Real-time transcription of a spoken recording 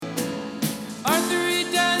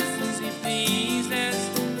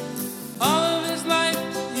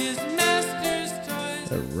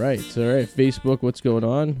right. Facebook, what's going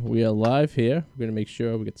on? We are live here. We're going to make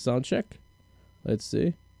sure we get the sound check. Let's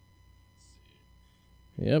see.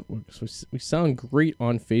 Yep, we sound great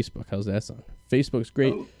on Facebook. How's that sound? Facebook's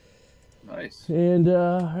great. Oh, nice. And,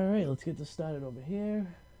 all right, let's get this started over here.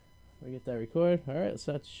 We get that record. All right, let's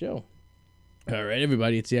start the show. All right,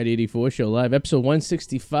 everybody, it's the Arty 84 Show Live, episode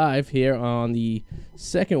 165 here on the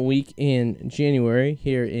second week in January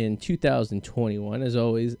here in 2021. As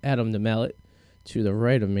always, Adam the Mallet to the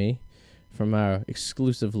right of me from our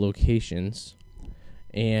exclusive locations.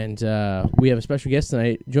 And we have a special guest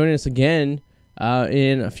tonight joining us again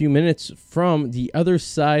in a few minutes from the other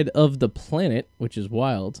side of the planet, which is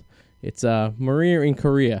wild. It's Maria in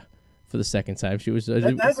Korea for the second time. She was.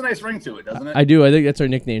 That has a nice ring to it, doesn't it? I do. I think that's her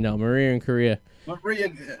nickname now, Maria in Korea. Maria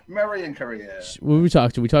in Korea. We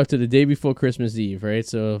talked to the day before Christmas Eve, right?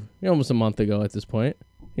 So almost a month ago at this point.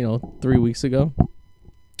 3 weeks ago.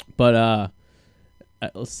 But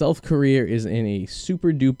South Korea is in a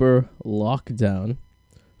super duper lockdown,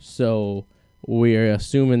 so we're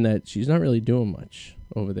assuming that she's not really doing much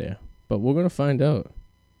over there. But we're gonna find out.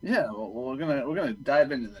 Yeah, well, we're gonna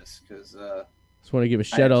dive into this because. Just want to give a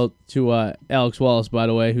shout out to Alex Wallace, by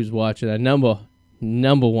the way, who's watching. A number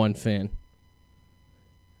one fan.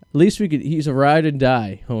 At least he's a ride and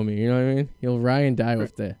die, homie. You know what I mean? He'll ride and die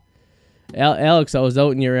with that. Alex, I was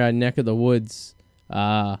out in your neck of the woods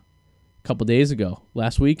a couple days ago,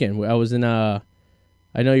 last weekend. I was in, I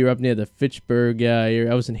know you're up near the Fitchburg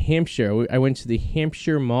area. I was in Hampshire. I went to the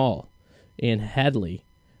Hampshire Mall in Hadley,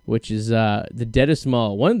 which is the deadest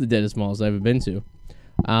mall, one of the deadest malls I've ever been to.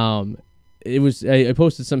 I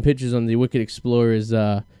posted some pictures on the Wicked Explorers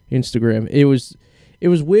Instagram. It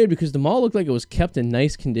was weird because the mall looked like it was kept in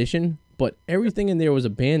nice condition, but everything in there was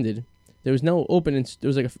abandoned. There was no open. There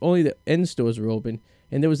was only the end stores were open,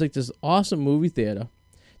 and there was this awesome movie theater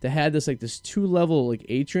that had this 2-level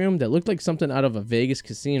atrium that looked like something out of a Vegas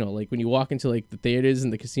casino. Like when you walk into the theaters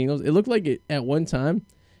and the casinos, it looked like it at one time.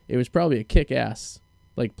 It was probably a kick-ass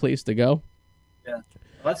place to go. Yeah.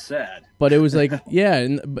 That's sad. But it was and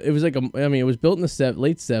it was it was built in the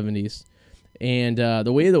late 70s, and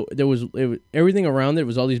the way there was everything around it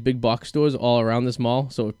was all these big box stores all around this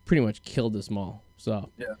mall, so it pretty much killed this mall.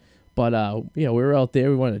 So yeah. But we were out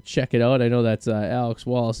there. We wanted to check it out. I know that's Alex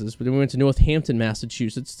Wallace's, but then we went to Northampton,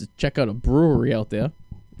 Massachusetts, to check out a brewery out there,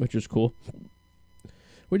 which was cool.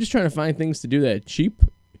 We're just trying to find things to do that are cheap,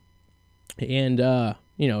 and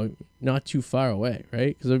not too far away,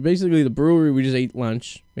 right? Because basically the brewery, we just ate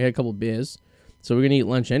lunch. We had a couple beers. So we're going to eat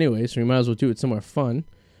lunch anyway, so we might as well do it somewhere fun.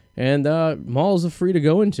 And malls are free to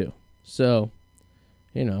go into. So,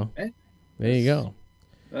 there you go.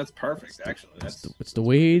 That's perfect, actually. It's the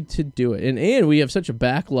way to do it. And we have such a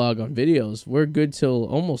backlog on videos. We're good till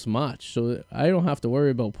almost March. So I don't have to worry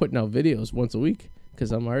about putting out videos once a week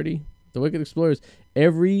because I'm already the Wicked Explorers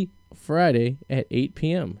every Friday at 8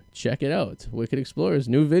 p.m. Check it out. Wicked Explorers,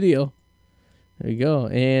 new video. There you go.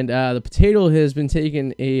 And the potato has been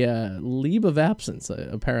taking a leave of absence,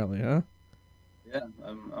 apparently, huh? Yeah.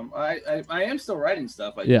 I am still writing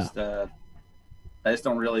stuff. I just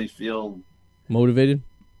don't really feel motivated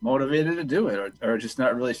to do it, or just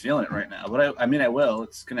not really feeling it right now. But I mean, I will.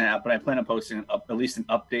 It's gonna happen. I plan on posting at least an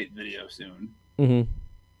update video soon.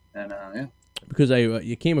 Mm-hmm. And yeah. Because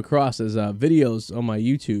you came across as videos on my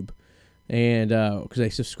YouTube, and because I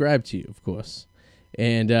subscribed to you, of course,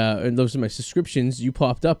 and those are my subscriptions. You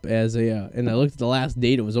popped up as and I looked at the last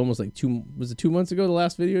date. It was almost like 2 months ago. The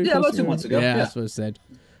last video. Yeah, about 2 months ago. Yeah, that's what I said.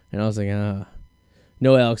 And I was like,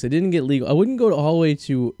 no, Alex, I didn't get legal. I wouldn't go all the way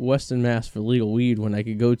to Western Mass for legal weed when I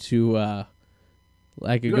could go to.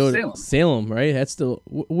 I could go to Salem, right? That's still.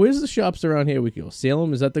 Where's the shops around here we could go?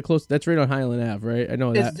 Salem, is that the close? That's right on Highland Ave, right? I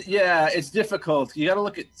know that. Yeah, it's difficult. You got to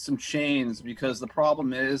look at some chains because the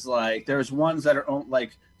problem is there's ones that are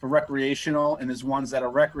for recreational, and there's ones that are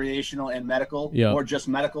recreational and medical, or just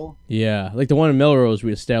medical. Yeah, like the one in Melrose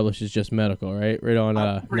we established is just medical, right? Right on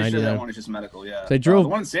I'm pretty 99. sure that one is just medical. Yeah. So I drove. The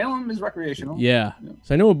one in Salem is recreational. Yeah.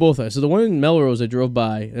 So I know what both are. So the one in Melrose I drove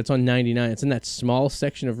by, that's on 99. It's in that small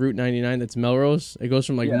section of Route 99 that's Melrose. It goes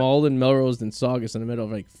from Malden, Melrose, then Saugus in the middle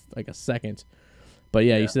of like a second. But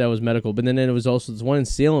yeah, you said that was medical. But then it was also this one in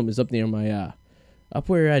Salem is up near my up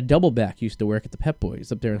where Doubleback used to work at the Pep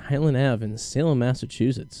Boys, up there in Highland Ave in Salem,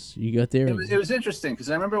 Massachusetts. You got there. It was interesting because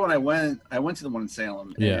I remember when I went to the one in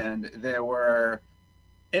Salem, and it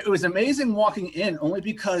was amazing walking in only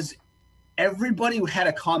because everybody had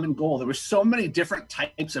a common goal. There were so many different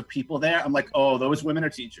types of people there. I'm like, oh, those women are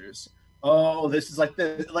teachers. Oh, this is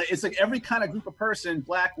it's like every kind of group of person,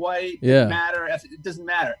 black, white, doesn't matter. It doesn't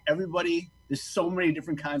matter. Everybody There's so many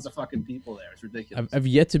different kinds of fucking people there. It's ridiculous. I've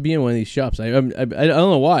yet to be in one of these shops. I don't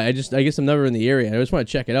know why. I guess I'm never in the area. I just want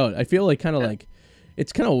to check it out. I feel like kind of like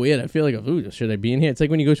it's kind of weird. I feel like, ooh, should I be in here? It's like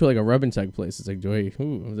when you go to like a rub and tug place. It's like, I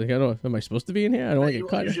was like, am I supposed to be in here? I don't want to get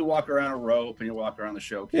caught. You usually walk around a rope and you walk around the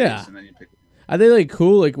showcase. Yeah. And then you pick. Are they like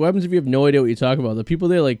cool? Like, what happens if you have no idea what you're talking about? The people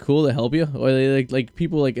there like cool to help you, or are they like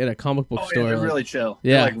people like at a comic book store? Yeah, they're like, really chill.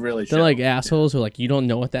 Yeah, they're like really chill. They're like assholes who are like, you don't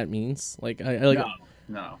know what that means. Like, I like.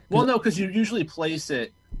 No. Well, no, because you usually place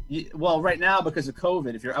it. Right now because of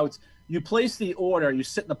COVID, if you're out, you place the order. You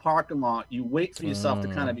sit in the parking lot. You wait for yourself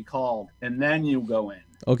to kind of be called, and then you go in.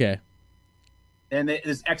 Okay. And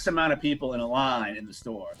there's X amount of people in a line in the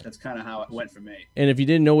store. That's kind of how it went for me. And if you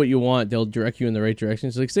didn't know what you want, they'll direct you in the right direction.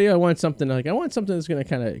 It's like, say I want something that's going to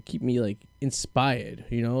kind of keep me like inspired,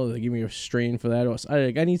 you know, like give me a strain for that. Or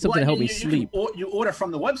I need something to help me sleep. You order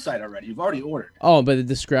from the website already. You've already ordered. Oh, but it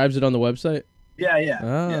describes it on the website? Yeah.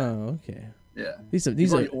 Oh, okay. Yeah. These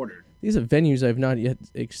are ordered. These are venues I've not yet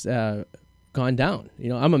gone down. You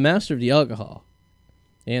know, I'm a master of the alcohol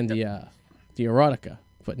and the erotica,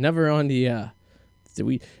 but never on the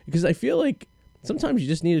because I feel like sometimes you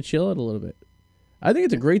just need to chill out a little bit. I think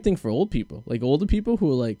it's a great thing for old people, like older people who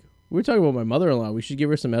are like, we were talking about my mother-in-law. We should give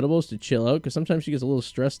her some edibles to chill out because sometimes she gets a little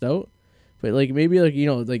stressed out. But like maybe like, you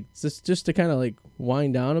know, like just to kind of like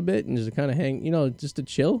wind down a bit and just to kind of hang, you know, just to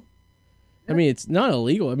chill. I mean, it's not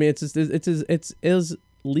illegal. I mean, it's as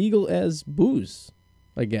legal as booze,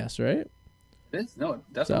 I guess, right? It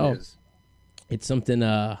definitely is. It's something,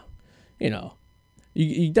 you know.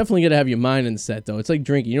 You definitely got to have your mind in set, though. It's like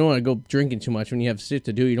drinking. You don't want to go drinking too much when you have shit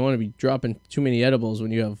to do. You don't want to be dropping too many edibles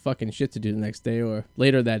when you have fucking shit to do the next day or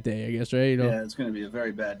later that day, I guess, right? You know? Yeah, it's going to be a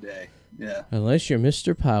very bad day. Yeah. Unless you're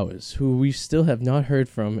Mr. Powers, who we still have not heard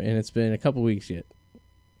from, and it's been a couple weeks yet.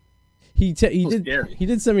 He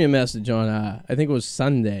did send me a message on, I think it was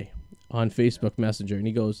Sunday, on Facebook Messenger, and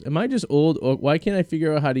he goes, am I just old, or why can't I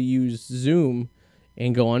figure out how to use Zoom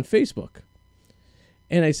and go on Facebook?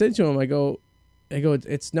 And I said to him, I go,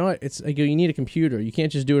 it's not. I go, you need a computer. You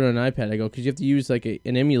can't just do it on an iPad. I go, because you have to use like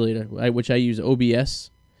an emulator, which I use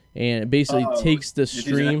OBS, and it basically takes the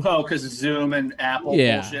stream. Oh, because it's Zoom and Apple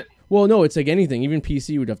bullshit. Well, no, it's like anything. Even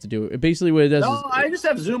PC would have to do it. Basically, what it does is... I just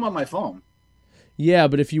have Zoom on my phone. Yeah,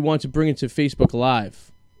 but if you want to bring it to Facebook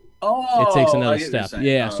Live, it takes another step.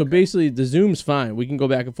 Yeah, so basically, the Zoom's fine. We can go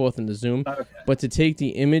back and forth in the Zoom. Okay. But to take the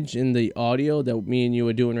image and the audio that me and you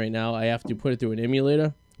are doing right now, I have to put it through an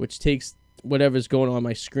emulator, which takes whatever's going on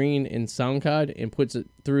my screen and sound card and puts it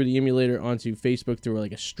through the emulator onto Facebook through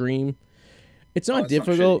like a stream. It's not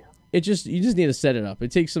difficult. You just need to set it up.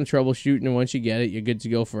 It takes some troubleshooting, and once you get it, you're good to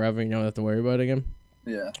go forever. You don't have to worry about it again.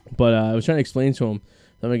 Yeah. But I was trying to explain to him.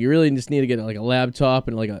 I'm like, you really just need to get like a laptop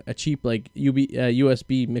and like a cheap like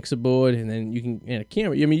USB mixer board, and then you can a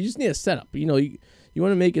camera. I mean, you just need a setup. You know, you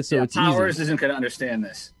want to make it so it's easy. Powers isn't going to understand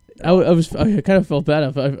this. I kind of felt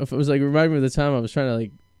bad. I was like, reminding me of the time I was trying to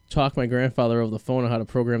like talk my grandfather over the phone on how to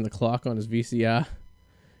program the clock on his VCR.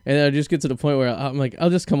 And then I just get to the point where I'm like, I'll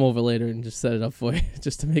just come over later and just set it up for you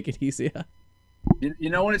just to make it easier. You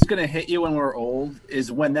know when it's going to hit you when we're old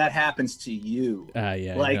is when that happens to you.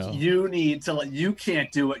 Yeah. Like you need to, you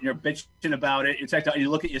can't do it. And you're bitching about it. You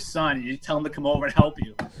look at your son and you tell him to come over and help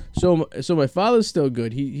you. So my father's still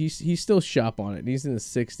good. He's still sharp on it. He's in his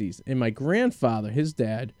 60s. And my grandfather, his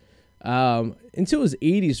dad, until his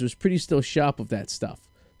 80s was pretty still sharp of that stuff.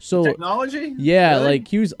 So technology? Yeah, really? Like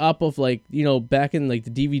he was up of like, you know, back in like the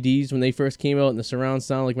DVDs when they first came out and the surround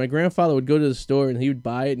sound. Like my grandfather would go to the store and he would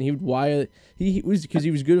buy it and he would wire it. He was because he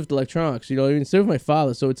was good with electronics, you know. Instead of my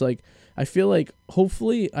father, so it's like I feel like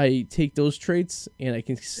hopefully I take those traits and I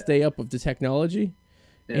can stay up with the technology.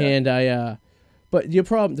 Yeah. And but the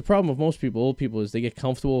problem with most people, old people, is they get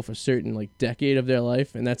comfortable for a certain like decade of their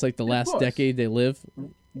life, and that's like the last decade they live.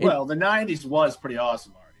 Well, the 90s was pretty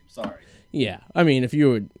awesome, Arty. I'm sorry. Yeah, I mean, if you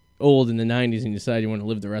were old in the 90s and you decide you want to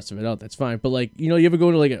live the rest of it out, that's fine. But like, you know, you ever go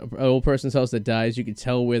to like an old person's house that dies, you can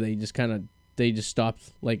tell where they just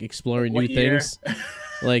stopped like exploring new things.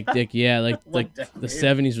 like the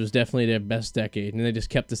 70s was definitely their best decade, and they just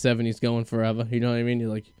kept the 70s going forever. You know what I mean? You're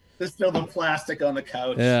like, there's still the plastic on the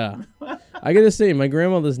couch. Yeah. I gotta say, my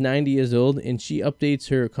grandmother's 90 years old, and she updates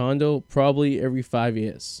her condo probably every 5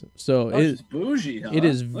 years. So it's bougie, huh? It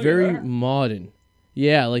is very modern.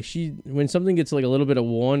 Yeah, like when something gets like a little bit of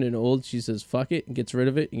worn and old, she says fuck it and gets rid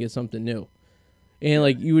of it and gets something new. And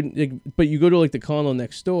like but you go to like the condo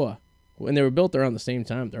next door, when they were built around the same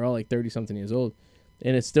time, they're all like 30 something years old,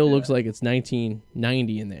 and it still looks like it's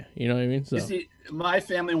 1990 in there. You know what I mean? So you see, my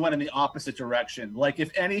family went in the opposite direction. Like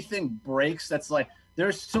if anything breaks, that's like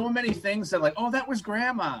there's so many things that like, oh, that was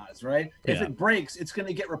grandma's, right? If it breaks, it's going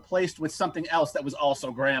to get replaced with something else that was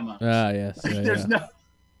also grandma's. Yes. Like, there's no,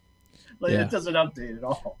 like, it doesn't update at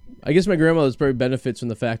all. I guess my grandmother's probably benefits from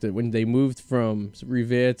the fact that when they moved from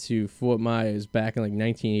Revere to Fort Myers back in like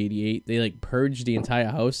 1988, they like purged the entire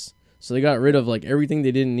house. So they got rid of like everything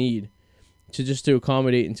they didn't need to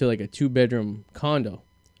accommodate into like a 2-bedroom condo.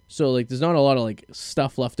 So like there's not a lot of like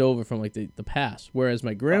stuff left over from like the past. Whereas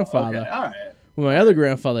my grandfather, when my other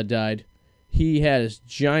grandfather died, he had this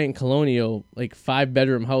giant colonial like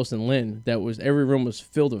 5-bedroom house in Lynn that was every room was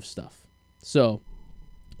filled with stuff. So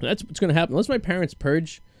that's what's gonna happen. Unless my parents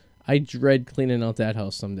purge, I dread cleaning out that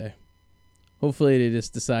house someday. Hopefully they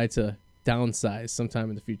just decide to downsize sometime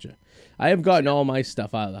in the future. I have gotten all my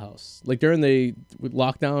stuff out of the house. Like during the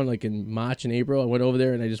lockdown, like in March and April, I went over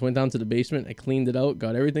there and I just went down to the basement. I cleaned it out,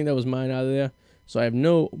 got everything that was mine out of there. So I have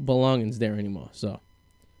no belongings there anymore. So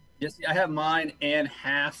yes, I have mine and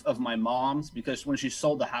half of my mom's because when she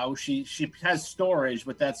sold the house, she has storage,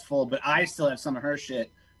 but that's full. But I still have some of her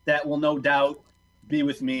shit that will no doubt be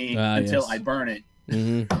with me until I burn it.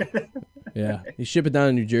 Mm-hmm. Yeah, you ship it down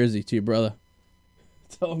to New Jersey to your brother.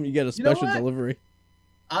 Tell him you get a special delivery.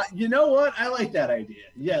 You know what? I like that idea.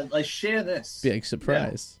 Yeah, like share this. Big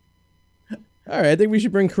surprise. Yeah. All right, I think we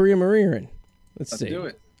should bring Korea Maria in. Let's see. Do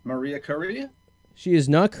it. Maria Korea? She is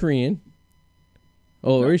not Korean.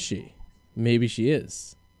 Oh, or is she? Maybe she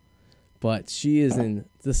is. But she is in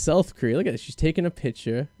the South Korea. Look at this. She's taking a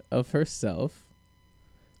picture of herself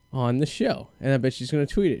on the show. And I bet she's going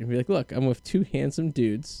to tweet it and be like, look, I'm with 2 handsome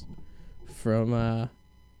dudes from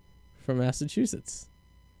Massachusetts.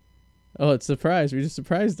 Oh, it's a surprise. We just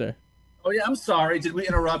surprised her. Oh, yeah, I'm sorry. Did we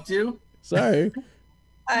interrupt you? Sorry.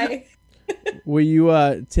 Hi. Were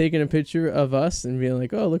you taking a picture of us and being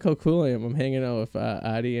like, oh, look how cool I am. I'm hanging out with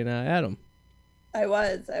Arty and Adam. I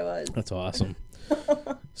was. That's awesome.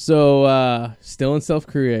 So, still in South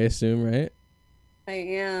Korea, I assume, right? I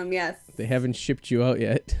am, yes. They haven't shipped you out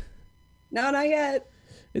yet. No, not yet.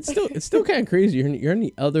 It's still kind of crazy. You're on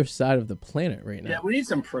the other side of the planet right now. Yeah, we need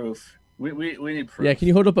some proof. We need proof. Yeah, can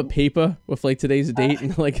you hold up a paper with like today's date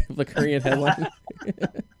and like the Korean headline?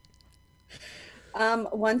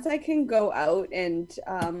 Once I can go out and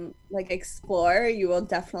like explore, you will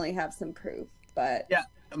definitely have some proof. But yeah,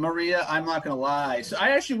 Maria, I'm not gonna lie. So I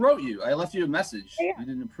actually wrote you. I left you a message. Yeah. You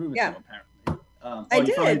didn't approve it, Yeah. though, apparently. I you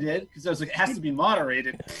did. probably did because I was like, it has to be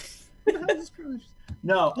moderated.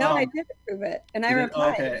 No, I did approve it, and I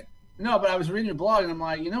replied. Okay. No, but I was reading your blog and I'm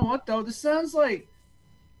like, you know what though? This sounds like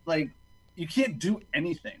you can't do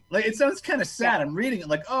anything. Like it sounds kind of sad. I'm reading it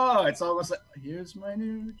like, oh, it's almost like here's my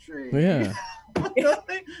new tree. Yeah.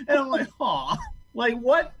 And I'm like, oh, like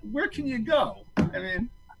what? Where can you go? I mean.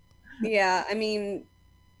 Yeah, I mean,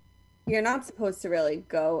 you're not supposed to really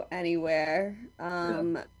go anywhere.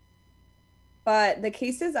 But the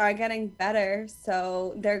cases are getting better,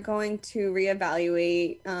 so they're going to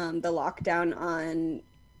reevaluate the lockdown on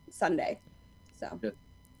Sunday. So. Good.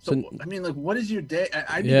 So I mean, like, what is your day?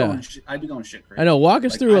 I'd be going shit crazy. I know. Walk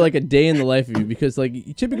us through like a day in the life of you, because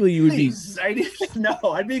like typically you would be.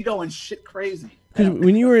 I'd be going shit crazy. Because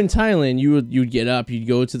when you were in Thailand, you'd get up, you'd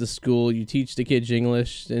go to the school, you teach the kids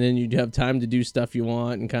English, and then you'd have time to do stuff you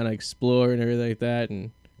want and kind of explore and everything like that, and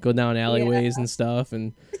go down alleyways and stuff,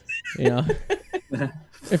 and you know.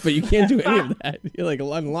 But you can't do any of that. You're like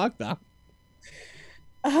on lockdown.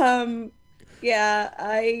 Yeah,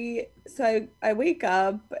 I wake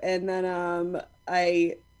up and then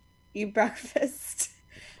I eat breakfast.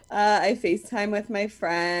 I FaceTime with my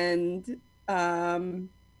friend.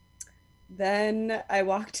 Then I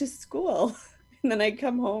walk to school and then I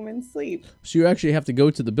come home and sleep. So you actually have to go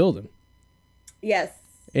to the building. Yes.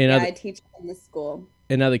 And I teach in the school.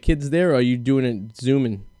 And are the kids there, or are you doing it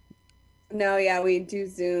Zooming? No, yeah, we do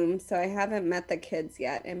Zoom, so I haven't met the kids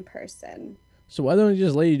yet in person. So why don't you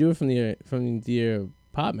just let you do it from the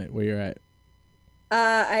apartment where you're at?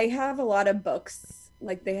 I have a lot of books.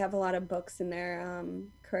 Like they have a lot of books in their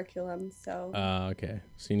curriculum, so. Okay.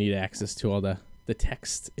 So you need access to all the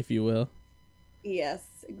text, if you will. Yes,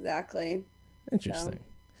 exactly. Interesting.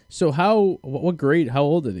 So what grade? How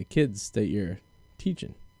old are the kids that you're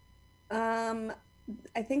teaching?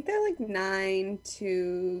 I think they're like 9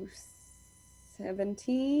 to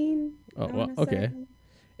 17. Oh, well, okay.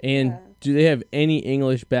 And do they have any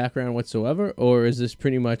English background whatsoever, or is this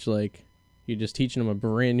pretty much like you're just teaching them a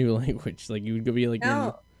brand new language? Like you would be like,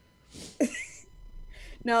 no,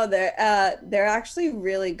 no, they're actually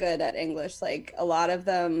really good at English. Like a lot of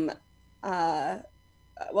them, most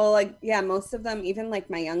of them, even like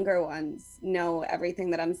my younger ones, know everything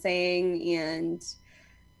that I'm saying, and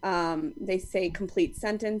They say complete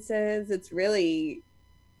sentences. It's really,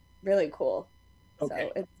 really cool. Okay.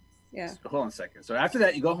 So it's, yeah. So, hold on a second. So after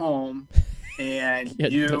that, you go home, and Yeah,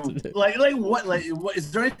 you that's what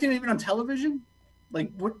is there anything even on television?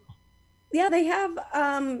 Like what? Yeah, they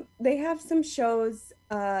have some shows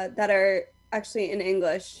that are actually in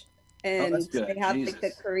English, and that's good. they have like the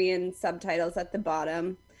Jesus. Korean subtitles at the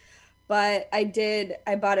bottom. But I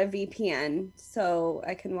bought a VPN so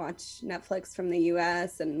I can watch Netflix from the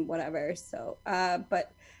US and whatever. So,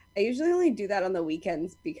 but I usually only do that on the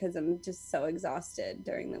weekends because I'm just so exhausted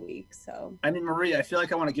during the week. So, I mean, Maria, I feel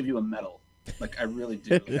like I want to give you a medal. Like I really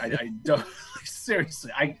do. I don't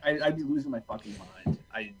seriously. I'd be losing my fucking mind.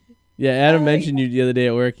 Yeah, Adam mentioned you the other day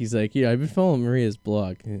at work. He's like, yeah, I've been following Maria's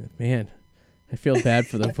blog. Man, I feel bad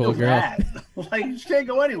for the I poor feel girl. bad. Like she can't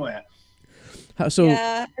go anywhere. So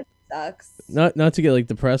yeah, it sucks. not to get like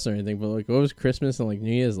depressed or anything, but like, what was Christmas and like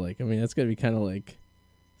New Year's like? I mean, that's gotta be kind of like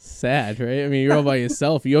sad, right? I mean, you're all by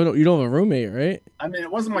yourself. You don't have a roommate, right? I mean,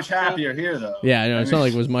 it wasn't much happier here though. Yeah, I know. It's not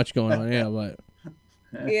like there was much going on. Yeah, but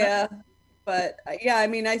Yeah, but yeah, I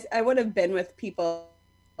mean, I would have been with people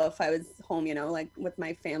if I was home, like with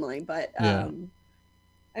my family. But Yeah.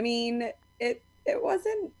 I mean, it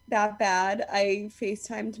wasn't that bad. I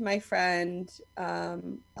FaceTimed my friend a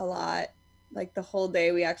lot. Like the whole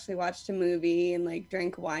day, we actually watched a movie and like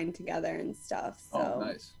drank wine together and stuff. So. Oh,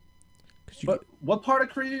 nice. But what part of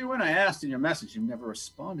Korea are you in? I asked in your message. You never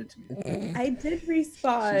responded to me. I did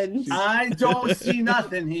respond. I don't see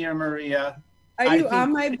nothing here, Maria. Are you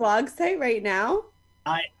on my blog site right now?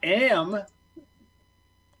 I am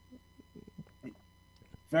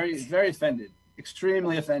very, very offended.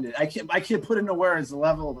 Extremely offended. I can't put into words the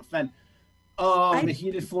level of offend. Oh, the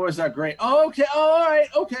heated floors are great. Oh, okay.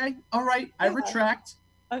 All right. I retract.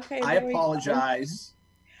 Okay. I apologize.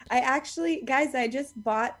 I actually, guys, I just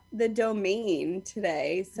bought the domain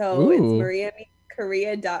today. So Ooh. it's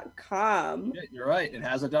mariameetkorea.com. Yeah, you're right. It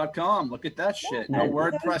has a .com. Look at that shit. No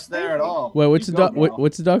WordPress there at all. Wait, what's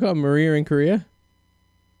the .com? Maria in Korea?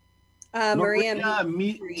 Maria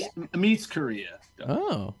meets Korea.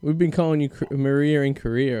 Oh, we've been calling you Maria in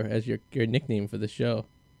Korea as your nickname for the show.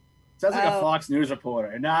 Sounds like a Fox News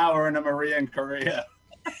reporter. Now we're in a Maria in Korea.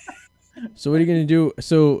 So what are you gonna do?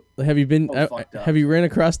 So have you been? Have you ran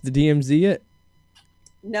across the DMZ yet?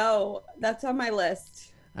 No, that's on my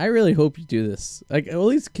list. I really hope you do this. Like, at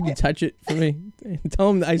least can you touch it for me? Tell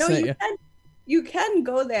them that I sent you. You can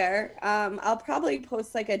go there. I'll probably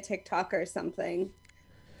post like a TikTok or something.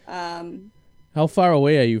 How far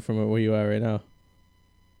away are you from where you are right now?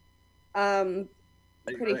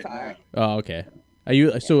 Pretty far. Oh, okay. Are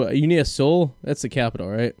you near Seoul? That's the capital,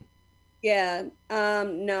 right? Yeah.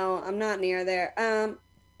 No, I'm not near there. Wow.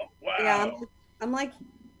 Yeah, I'm like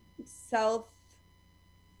southwest-ish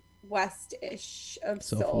of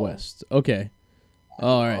Seoul. Southwest. Okay.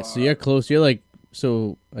 All right. So you're close. You're like,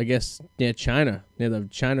 so I guess near China, near the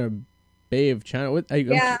China Bay of China. What?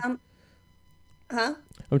 Huh?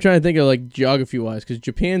 I'm trying to think of like geography-wise, because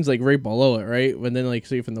Japan's like right below it, right? But then like,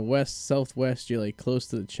 so you're from the west, southwest, you're like close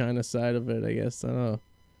to the China side of it, I guess. I don't know.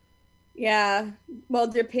 Yeah. Well,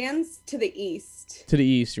 Japan's to the east. To the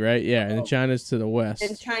east, right? Yeah, and then China's to the west.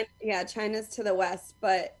 And China's to the west,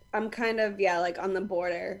 but I'm kind of like on the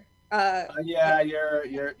border. Yeah,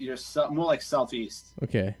 you're more like southeast.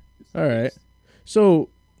 Okay. All right. So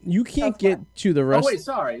you can't get to the rest. Oh wait,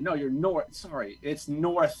 sorry. No, you're north. Sorry, it's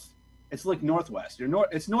north. It's like northwest.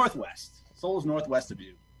 It's northwest. Seoul's northwest of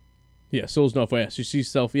you. Yeah, Seoul's northwest. You see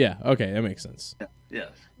south. Yeah. Okay, that makes sense. Yeah.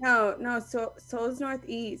 No. Seoul's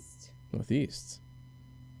northeast. Northeast.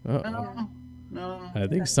 No. I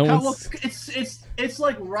think someone's. It's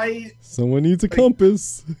like right. Someone needs a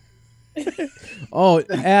compass. Oh,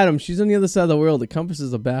 Adam, she's on the other side of the world. The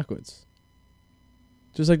compasses are backwards.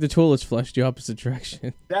 Just like the toilets flush the opposite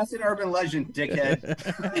direction. That's an urban legend,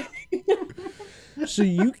 dickhead. So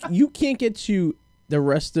you can't get to the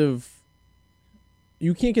rest of.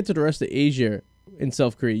 You can't get to the rest of Asia in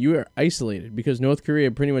South Korea. You are isolated because North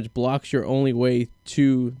Korea pretty much blocks your only way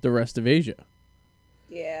to the rest of Asia.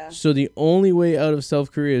 Yeah. So the only way out of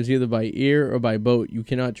South Korea is either by air or by boat. You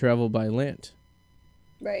cannot travel by land.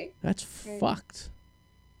 Right. That's fucked.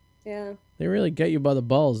 Yeah. They really get you by the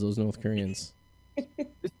balls, those North Koreans.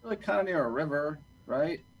 It's like kind of near a river,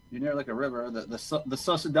 right? You're near like a river. The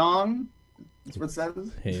Susadong. That's what it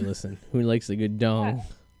says. Hey, listen, who likes a good dong?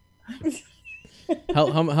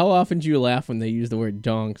 How often do you laugh when they use the word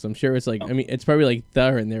dong? Because I'm sure it's like, I mean, it's probably like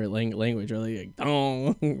the in their language, or like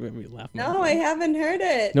dong. No, I haven't heard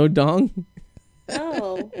it. No dong?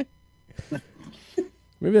 No.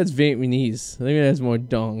 Maybe that's Vietnamese. I think it has more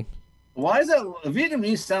dong. Why is that?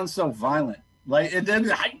 Vietnamese sounds so violent. Like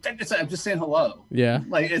I'm just saying hello. Yeah.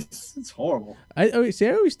 Like it's horrible. I always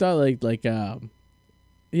thought like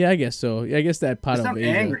yeah, I guess so. I guess that part It's of not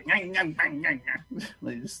Asia. angry.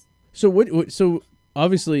 Like, So what? So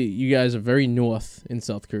obviously, you guys are very north in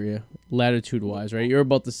South Korea, latitude-wise, right? You're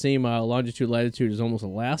about the same longitude, latitude as almost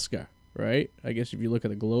Alaska, right? I guess if you look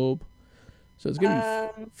at the globe. So it's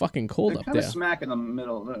gonna be fucking cold up kind there. of smack in the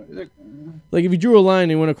middle. Like if you drew a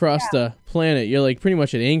line and went across the planet, you're like pretty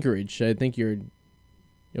much at Anchorage. I think it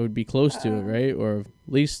would be close to it, right? Or at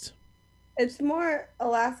least. It's more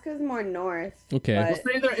Alaska's more north. Okay. Well,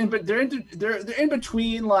 say they're in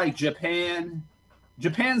between like Japan.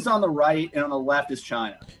 Japan's on the right, and on the left is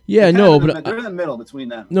China. Yeah, no, but they're in the middle between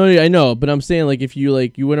them. No, yeah, I know, but I'm saying like if you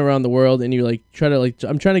went around the world and you like try to like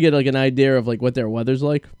I'm trying to get like an idea of like what their weather's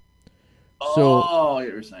like. So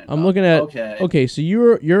you're saying. I'm looking at okay. So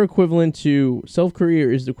you're equivalent to South Korea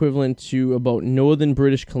is equivalent to about northern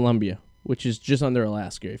British Columbia, which is just under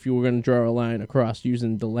Alaska. If you were going to draw a line across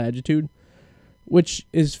using the latitude, which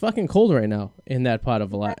is fucking cold right now in that part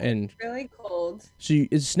of Alaska, and really cold. So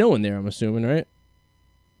it's snowing there, I'm assuming, right?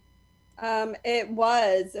 It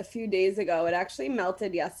was a few days ago. It actually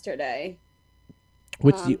melted yesterday.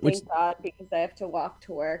 Thank God, because I have to walk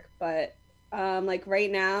to work. But like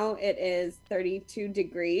right now, it is 32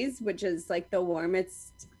 degrees, which is like the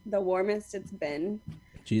warmest it's been.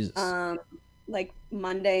 Jesus. Like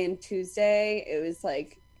Monday and Tuesday, it was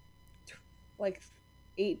like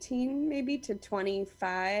 18 maybe to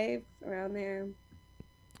 25 around there.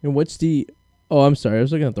 And what's the? Oh, I'm sorry, I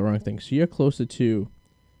was looking at the wrong thing. So you're closer to.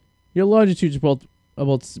 Your longitude's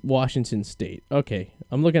about Washington State. Okay,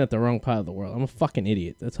 I'm looking at the wrong part of the world. I'm a fucking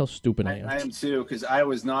idiot. That's how stupid I am. I am too, because I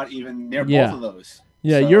was not even near both of those.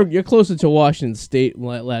 Yeah, so. You're closer to Washington State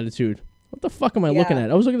latitude. What the fuck am I looking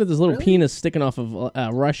at? I was looking at this little penis sticking off of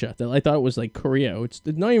Russia that I thought it was like Korea. It's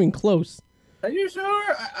not even close. Are you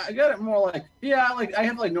sure? I got it more like like I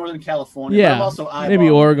have like Northern California. Yeah, but I'm also maybe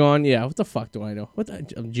Oregon. Yeah, what the fuck do I know? What the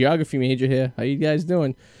geography major here? How you guys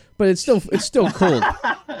doing? But it's still cold.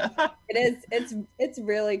 It's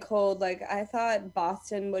really cold. Like I thought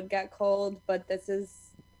Boston would get cold, but this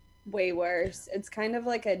is way worse. It's kind of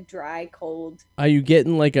like a dry cold. Are you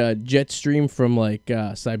getting like a jet stream from like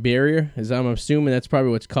Siberia? As I'm assuming that's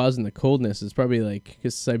probably what's causing the coldness. It's probably like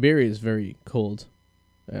because Siberia is very cold.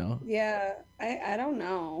 You know? Yeah, I don't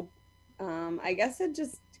know. I guess it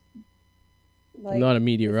just. Like, I'm not a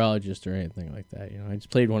meteorologist or anything like that. You know, I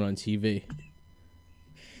just played one on TV.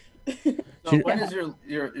 So when is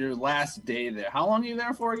your last day there? How long are you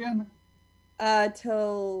there for again?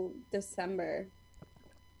 Till December.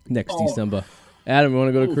 Next December. Adam, you want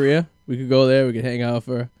to go to Korea? We could go there. We could hang out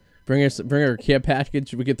for bring our care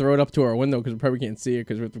package. We could throw it up to our window because we probably can't see it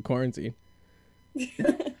because we're in quarantine.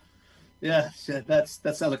 Yeah, that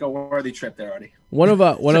sounds like a worthy trip there, Arty. One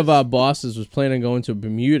of our bosses was planning on going to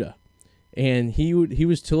Bermuda. And he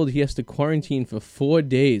was told he has to quarantine for 4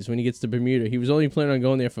 days when he gets to Bermuda. He was only planning on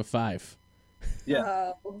going there for 5.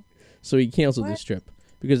 Yeah. So he canceled this trip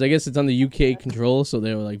because I guess it's under UK control. So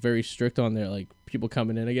they were like very strict on their like people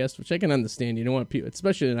coming in. I guess, which I can understand. You don't want people,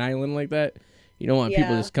 especially an island like that. You don't want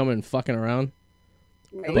people just coming and fucking around.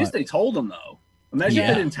 Right. At least they told him though. Imagine if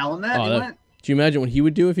they didn't tell him that. Do you imagine what he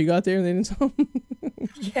would do if he got there and they didn't tell him?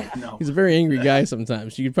 Yeah. No. He's a very angry guy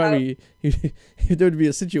sometimes. You could probably there would be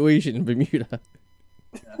a situation in Bermuda.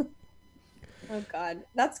 Yeah. Oh God,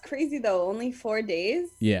 that's crazy though. Only 4 days.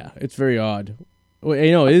 Yeah, it's very odd. Well,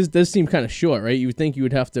 you know, it does seem kind of short, right? You would think you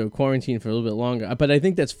would have to quarantine for a little bit longer, but I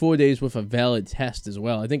think that's 4 days with a valid test as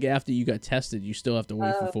well. I think after you got tested, you still have to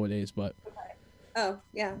wait for 4 days. But oh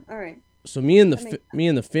yeah, all right. So me and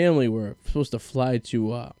the family were supposed to fly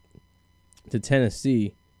to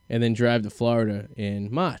Tennessee and then drive to Florida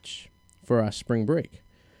in March for our spring break.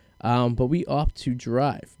 But we opt to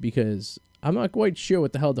drive because I'm not quite sure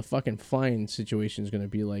what the hell the fucking flying situation is going to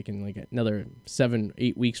be like in like another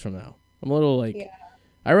 7-8 weeks from now. I'm a little like,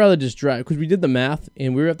 I'd rather just drive because we did the math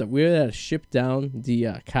and we were at to ship down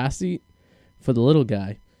the car seat for the little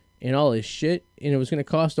guy and all his shit, and it was going to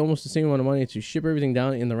cost almost the same amount of money to ship everything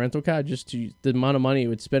down in the rental car just to the amount of money it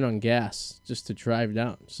would spend on gas just to drive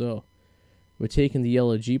down. So we're taking the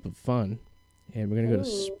yellow Jeep of fun, and we're going to go to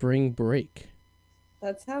spring break.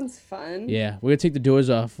 That sounds fun. Yeah, we're going to take the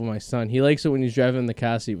doors off for my son. He likes it when he's driving in the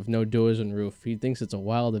car seat with no doors and roof. He thinks it's a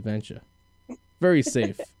wild adventure. Very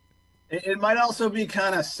safe. It might also be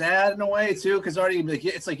kind of sad in a way, too, because already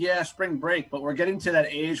it's like, spring break, but we're getting to that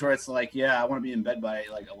age where it's like, I want to be in bed by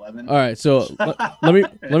like 11. All right, so let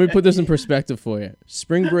me put this in perspective for you.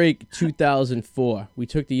 Spring break 2004, we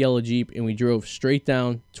took the yellow Jeep and we drove straight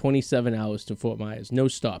down 27 hours to Fort Myers, no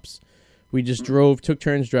stops. We just drove, took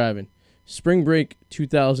turns driving. spring break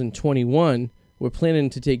 2021, we're planning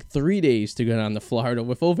to take 3 days to go down to Florida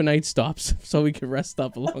with overnight stops so we can rest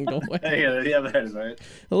up along the way. Yeah, that is right.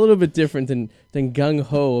 A little bit different than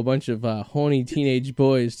gung-ho, a bunch of horny teenage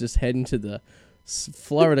boys just heading to the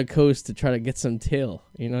Florida coast to try to get some tail.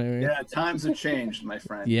 You know what I mean? Yeah, times have changed, my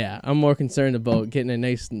friend. Yeah, I'm more concerned about getting a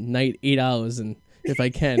nice night, 8 hours, and if I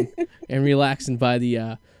can, and relaxing by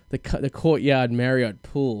the courtyard Marriott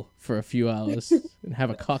pool for a few hours and have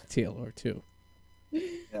a cocktail or two.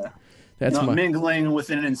 Yeah. That's not mingling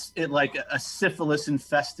with like a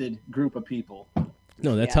syphilis-infested group of people.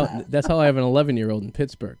 No, that's how I have an 11-year-old in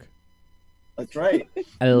Pittsburgh. That's right.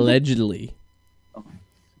 Allegedly.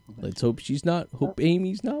 Let's hope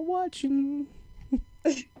Amy's not watching.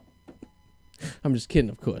 I'm just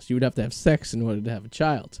kidding, of course. You would have to have sex in order to have a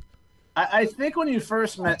child. I think when you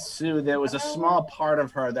first met Sue, there was a small part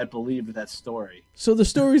of her that believed that story. So the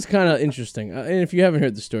story's kind of interesting. And if you haven't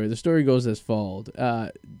heard the story goes as follows.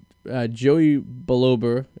 Joey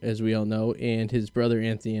Balober, as we all know, and his brother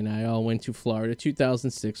Anthony and I all went to Florida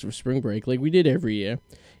 2006 for spring break, like we did every year.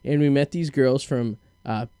 And we met these girls from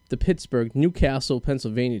the Pittsburgh, Newcastle,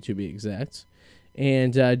 Pennsylvania, to be exact.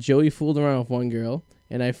 And Joey fooled around with one girl,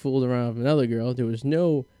 and I fooled around with another girl. There was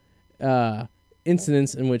no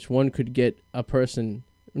incidents in which one could get a person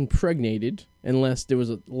impregnated unless there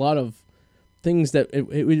was a lot of things that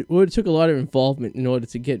it took a lot of involvement in order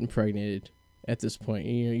to get impregnated. At this point,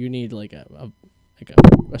 you need like a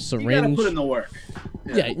syringe. You gotta put in the work.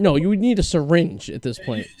 Yeah, no, you would need a syringe at this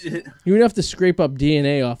point. You would have to scrape up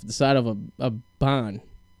DNA off the side of a barn.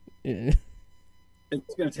 It's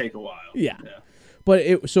gonna take a while. Yeah. But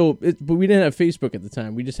we didn't have Facebook at the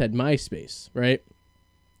time. We just had MySpace, right?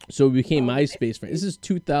 So we became MySpace friends. This is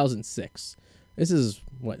 2006. This is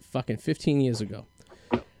fucking 15 years ago.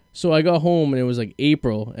 So I got home and it was like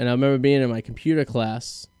April, and I remember being in my computer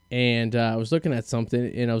class. And I was looking at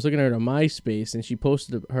something, and I was looking at her MySpace, and she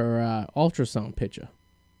posted her ultrasound picture.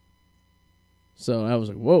 So I was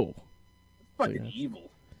like, "Whoa, fucking evil."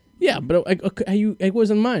 Yeah, but I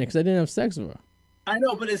wasn't mine because I didn't have sex with her. I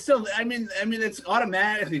know, but it's still. I mean, it's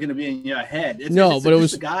automatically going to be in your head. It's it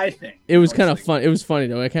was a guy thing. It was kind of fun. It was funny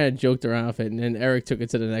though. I kind of joked around with it, and then Eric took it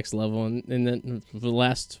to the next level. And then for the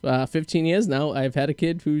last 15 years now, I've had a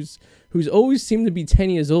kid who's always seemed to be 10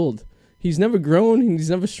 years old. He's never grown, and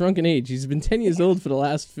he's never shrunk in age. He's been 10 years old for the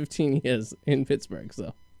last 15 years in Pittsburgh.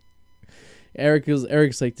 So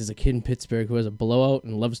Eric's like, there's a kid in Pittsburgh who has a blowout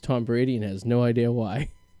and loves Tom Brady and has no idea why.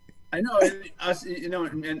 I know,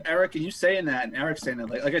 and Eric, and you saying that, and Eric saying that,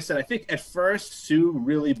 like I said, I think at first Sue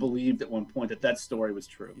really believed at one point that story was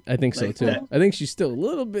true. I think so too. I think she's still a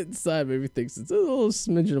little bit inside, maybe thinks it's a little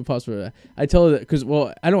smidgen of possibility. I tell her that because,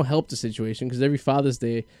 I don't help the situation because every Father's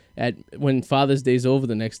Day, when Father's Day's over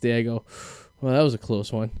the next day, I go, well, that was a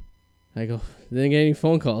close one. I go, didn't get any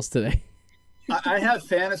phone calls today. I have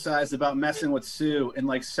fantasized about messing with Sue and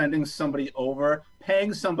like sending somebody over,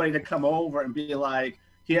 paying somebody to come over and be like,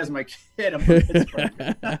 he has my kid. I'm from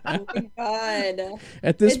Pittsburgh. Oh my god!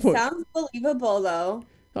 At this point, it sounds believable though.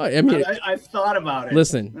 Oh, I mean, I've thought about it.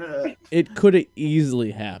 Listen, it could have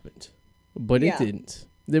easily happened, but it didn't.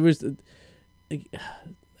 There was,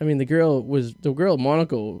 I mean, the girl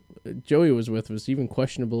Monaco Joey was with was even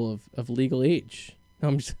questionable of legal age.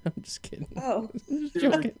 I'm just kidding. Oh, just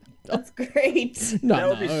joking. That's great.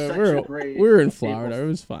 No, we're in Florida. It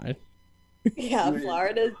was fine. Yeah,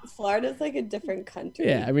 Florida's like a different country.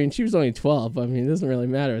 Yeah, I mean, she was only 12. I mean, it doesn't really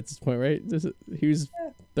matter at this point, right? He was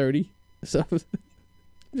 30, so I'm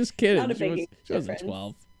just kidding. She wasn't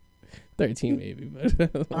 12, 13 maybe.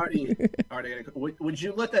 But Arty, would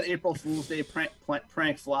you let that April Fool's Day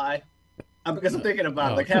prank fly? Because I'm thinking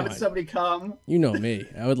about having somebody come. You know me,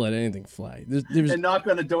 I would let anything fly. And knock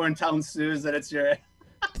on the door and tell Sue that it's your.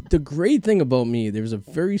 The great thing about me, there was a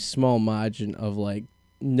very small margin of like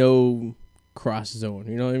no cross zone.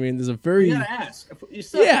 You know what I mean? There's a very. You gotta ask. You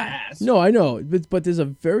still gotta ask. No, I know, but there's a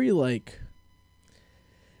very like.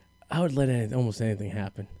 I would let almost anything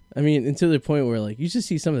happen. I mean, until the point where like you should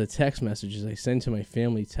see some of the text messages I send to my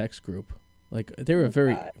family text group. Like they were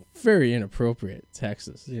very inappropriate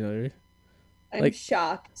texts. You know what I mean? I'm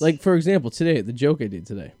shocked. Like for example, today the joke I did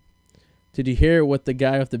today. Did you hear what the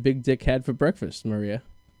guy with the big dick had for breakfast, Maria?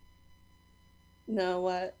 No,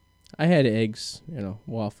 what? I had eggs,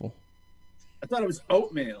 waffle. I thought it was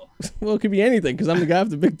oatmeal. Well, it could be anything because I'm the guy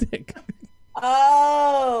with the big dick.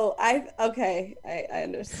 Oh, I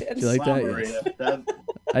understand. Do you like that? Maria,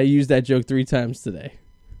 I used that joke 3 times today.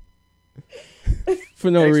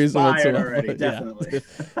 For no reason whatsoever. Already, definitely.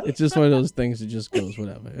 Yeah. It's just one of those things that just goes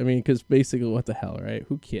whatever. I mean, because basically, what the hell, right?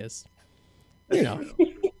 Who cares?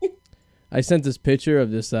 I sent this picture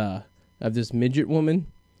of this of this midget woman,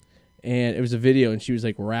 and it was a video, and she was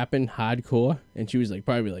like rapping hardcore, and she was like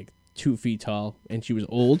probably like 2 feet tall, and she was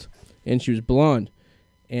old, and she was blonde.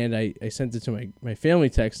 And I sent it to my family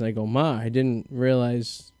text, and I go, Ma, I didn't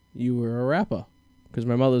realize you were a rapper, because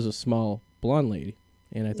my mother's a small blonde lady,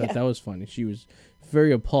 and I thought that was funny. She was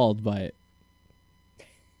very appalled by it.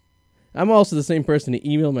 I'm also the same person to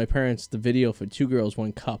email my parents the video for 2 Girls,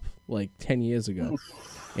 1 Cup like 10 years ago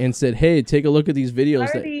and said, hey, take a look at these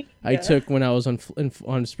videos that I took when I was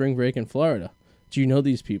on spring break in Florida. Do you know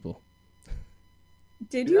these people?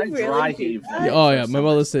 Did you really do that? Oh, yeah. My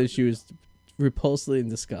mother says she was repulsively and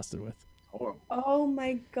disgusted with. Oh,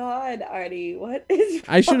 my God, Arty. What is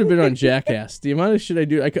I should have been on Jackass. The amount of shit I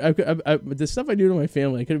do, the stuff I do to my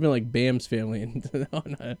family, I could have been like Bam's family and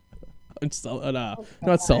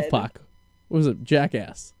not South Park. What was it?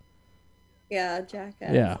 Jackass. Yeah,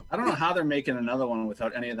 Jackass. Yeah. I don't know how they're making another one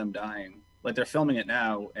without any of them dying. Like they're filming it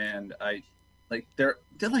now, and they're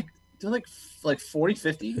like 40,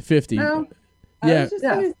 50. 50. Now? Yeah. I was just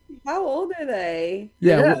gonna say, how old are they?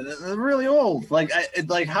 Yeah, they're really old. Like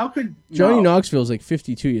how could Johnny Knoxville's like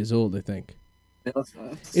 52 years old, I think.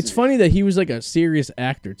 It's funny that he was like a serious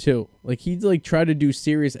actor too. Like he'd like try to do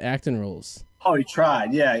serious acting roles. Oh, he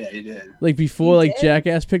tried. Yeah, he did. Like before, like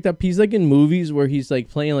Jackass picked up, he's like in movies where he's like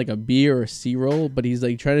playing like a B or a C role, but he's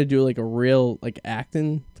like trying to do like a real like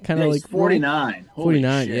acting kind of like 49.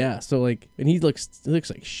 49, yeah. So like, and he looks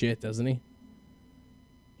like shit, doesn't he?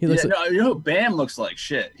 He looks like, no, you know, Bam looks like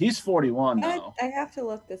shit. He's 41 though. I have to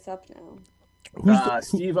look this up now.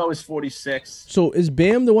 Steve-O is 46. So is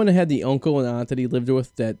Bam the one that had the uncle and aunt that he lived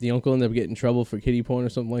with? That the uncle ended up getting in trouble for kiddie porn or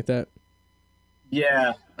something like that?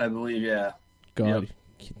 Yeah, I believe. Yeah. God,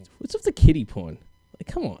 what's up with the kiddie porn? Like,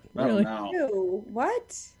 come on, really? I don't know. Ew,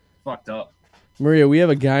 what? Fucked up. Maria, we have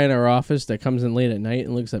a guy in our office that comes in late at night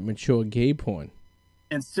and looks at mature gay porn.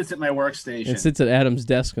 And sits at my workstation. And sits at Adam's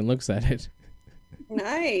desk and looks at it.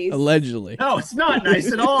 Nice. Allegedly. No, it's not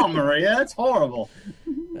nice at all, Maria. It's horrible.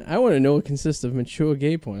 I want to know what consists of mature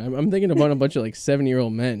gay porn. I'm thinking about a bunch of like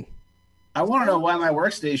 7-year-old men. I want to know why my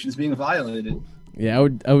workstation is being violated. Yeah,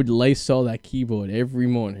 I would Lysol that keyboard every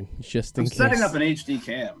morning just in case. Setting up an HD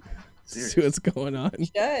cam. See what's going on.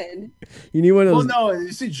 Should. You need one of those. Well, no,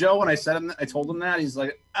 you see Joe, when I told him that, he's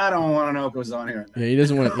like, I don't want to know what goes on here. Yeah, he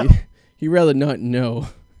doesn't want to. He'd rather not know.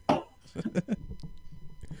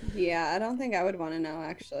 Yeah, I don't think I would want to know,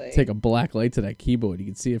 actually. Take a black light to that keyboard. You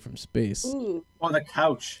can see it from space. Ooh. On the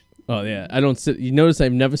couch. Oh, yeah. I don't sit. You notice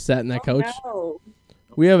I've never sat in that couch? No.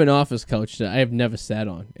 We have an office couch that I have never sat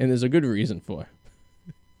on, and there's a good reason for.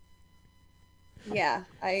 Yeah,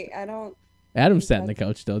 I don't. Adam sat in the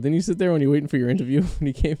couch, though. Didn't you sit there when you were waiting for your interview when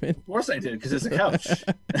he came in? Of course I did, because it's a couch.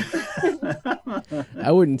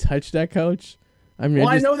 I wouldn't touch that couch. I mean,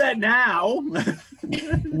 I know that now.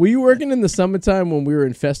 Were you working in the summertime when we were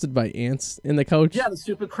infested by ants in the couch? Yeah, the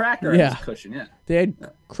stupid cracker cushion, yeah. They had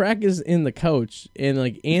crackers in the couch, and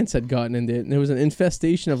like ants had gotten in there, and there was an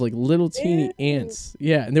infestation of like little teeny ants.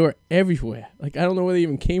 Yeah, and they were everywhere. Like, I don't know where they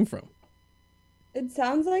even came from. It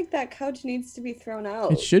sounds like that couch needs to be thrown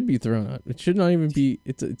out. It should be thrown out. It should not even be.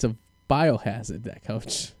 It's a biohazard, that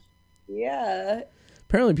couch. Yeah.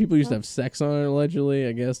 Apparently, people used to have sex on it. Allegedly,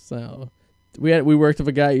 I guess. We worked with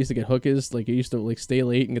a guy who used to get hookers. Like, he used to like stay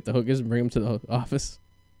late and get the hookers and bring them to the office.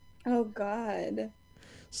 Oh God.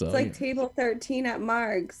 So it's like table 13 at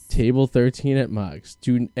Marg's. Table 13 at Marg's.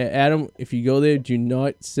 Adam, if you go there, do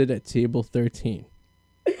not sit at table 13.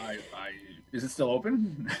 Is it still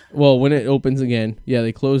open? Well, when it opens again, yeah,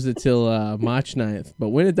 they closed it till March 9th. But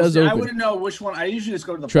when it does open, I wouldn't know which one. I usually just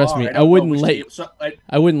go to the trust bar. me, I wouldn't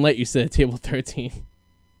let you sit at table 13.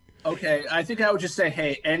 Okay, I think I would just say,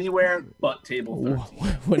 hey, anywhere but table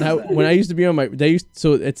 13. When I used to be on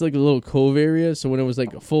so it's like a little cove area. So when it was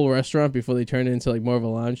like a full restaurant before they turned it into like more of a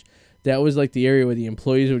lounge, that was like the area where the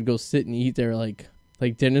employees would go sit and eat their like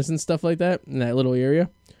dinners and stuff like that in that little area.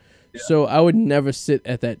 Yeah. So I would never sit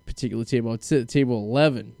at that particular table. I would sit at table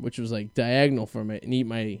 11, which was like diagonal from it, and eat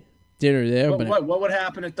my dinner there. But what would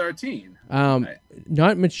happen at 13?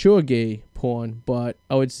 Not mature gay porn, but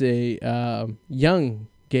I would say young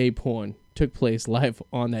gay porn took place live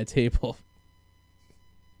on that table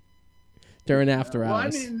during after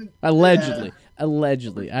hours. I mean,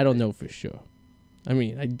 allegedly. I don't know for sure. I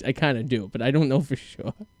mean, I kind of do, but I don't know for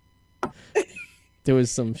sure. There was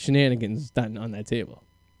some shenanigans done on that table.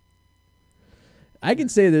 I can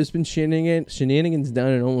say there's been shenanigans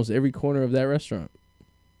done in almost every corner of that restaurant.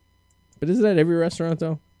 But isn't that every restaurant,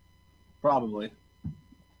 though? Probably.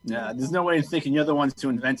 Yeah, there's no way in thinking you're the ones who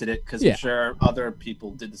invented it, because I'm sure other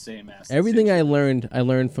people did the same. Everything I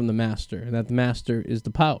learned from the master, and that the master is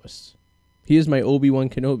the Powers. He is my Obi-Wan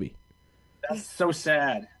Kenobi. That's so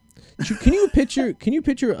sad. Can you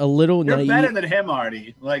picture a little You're naive? better than him,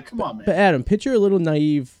 Arty. Like, come on, man. But Adam, picture a little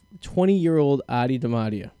naive 20-year-old Arty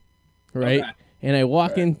DiMatteo, right? Okay. And I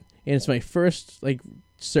walk in, and it's my first like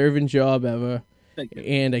serving job ever.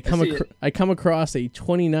 And I come across a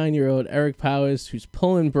 29-year-old Eric Powers who's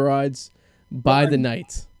pulling broads by the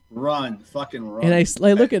night. Fucking run. And I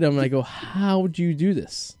look at him and I go, how do you do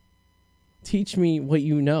this? Teach me what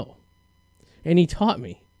you know. And he taught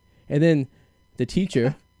me. And then the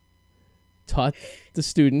teacher taught the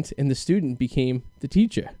student, and the student became the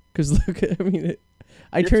teacher. Because look, I mean,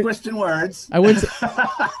 You're twisting words.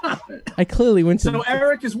 I clearly went to. So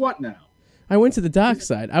Eric is what now? I went to the dark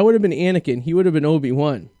side. I would have been Anakin. He would have been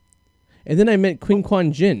Obi-Wan. And then I met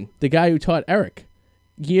Qui-Gon Jinn, the guy who taught Eric,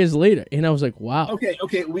 years later. And I was like, wow. Okay.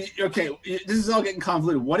 This is all getting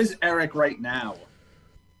convoluted. What is Eric right now?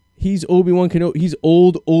 He's Obi-Wan Kenobi. He's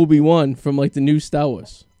old Obi-Wan from like the new Star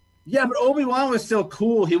Wars. Yeah, but Obi-Wan was still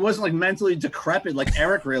cool. He wasn't like mentally decrepit like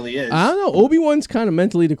Eric really is. I don't know. Obi-Wan's kind of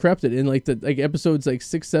mentally decrepit in like the episodes like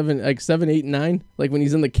 6, 7, 8, and 9. Like when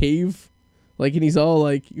he's in the cave. Like, and he's all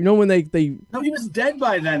like, you know, when they No, he was dead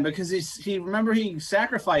by then because he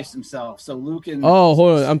sacrificed himself. So Luke and oh,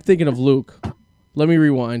 hold on, I'm thinking of Luke. Let me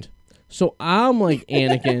rewind. So I'm like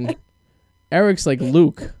Anakin. Eric's like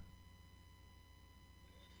Luke.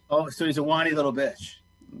 Oh, so he's a whiny little bitch.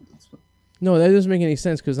 No, that doesn't make any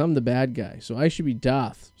sense because I'm the bad guy. So I should be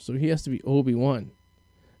Darth. So he has to be Obi-Wan.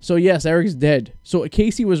 So yes, Eric's dead. So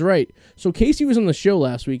Casey was right. So Casey was on the show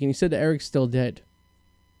last week and he said that Eric's still dead.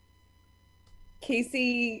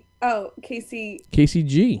 Casey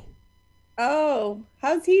G. Oh,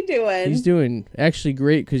 how's he doing? He's doing actually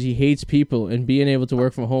great because he hates people, and being able to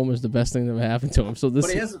work from home is the best thing that ever happened to him. So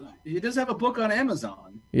this, but he does have a book on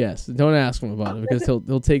Amazon. Yes, don't ask him about it because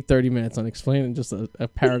he'll take 30 minutes on explaining just a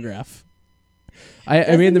paragraph.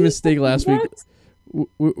 I made the mistake last week. We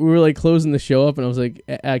were like closing the show up, and I was like,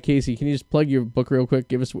 Casey, can you just plug your book real quick?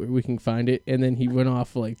 Give us where we can find it. And then he went off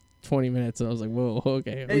for like 20 minutes, and I was like, whoa,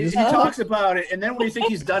 okay. He talks about it, and then when you think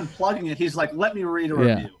he's done plugging it, he's like, let me read a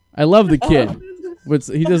review. I love the kid, but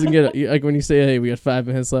he doesn't get like when you say, hey, we got 5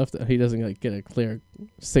 minutes left, he doesn't like get a clear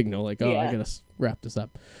signal like, oh, I gotta wrap this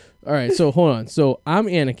up. All right, so hold on. So I'm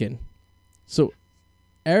Anakin. So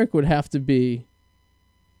Eric would have to be.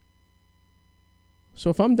 So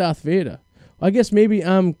if I'm Darth Vader, I guess maybe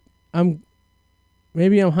I'm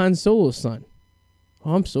Han Solo's son.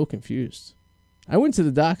 Oh, I'm so confused. I went to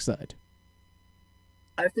the dark side.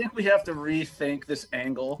 I think we have to rethink this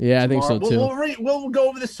angle. Yeah, tomorrow. I think so too. We'll go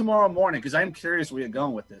over this tomorrow morning because I'm curious where you're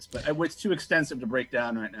going with this, but it's too extensive to break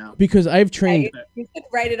down right now. Because I've trained. You should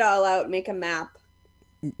write it all out, make a map.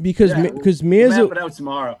 Because Mirza. We'll map it out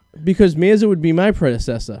tomorrow. Because Mirza would be my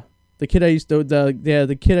predecessor. The kid I used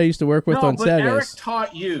to work with on Saturdays. Eric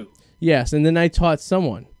taught you. Yes, and then I taught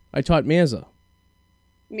someone. I taught Mirza.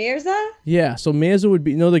 Mirza? Yeah, so Mirza would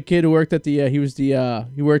be, the kid who worked at the,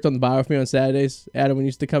 he worked on the bar with me on Saturdays. Adam, when he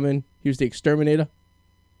used to come in, he was the exterminator.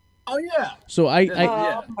 Oh yeah. So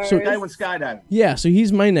so the guy went skydiving. Yeah, so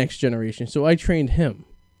he's my next generation. So I trained him.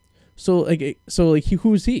 So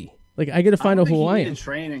who's he? Like, I got to find out who I am.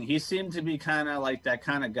 Training. He seemed to be kind of like that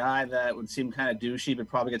kind of guy that would seem kind of douchey, but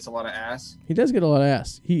probably gets a lot of ass. He does get a lot of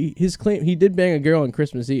ass. His claim, he did bang a girl on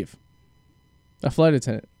Christmas Eve. A flight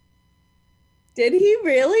attendant. Did he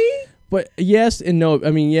really? But yes and no. I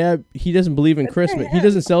mean, yeah, he doesn't believe in Christmas. He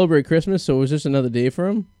doesn't celebrate Christmas, so it was just another day for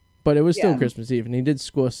him. But it was still Christmas Eve, and he did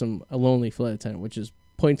score a lonely flight attendant, which is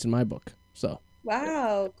points in my book. So.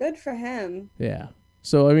 Wow, good for him. Yeah.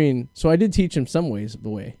 So I mean, I did teach him some ways of the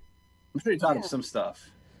way. I'm sure you taught him some stuff.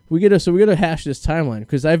 We gotta hash this timeline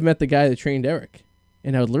because I've met the guy that trained Eric,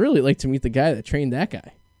 and I would really like to meet the guy that trained that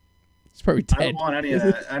guy. He's probably dead. I don't want any of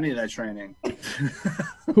that training.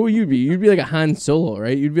 Who would you be? You'd be like a Han Solo,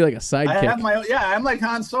 right? You'd be like a sidekick. I'm like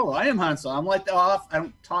Han Solo. I am Han Solo. I'm like off. I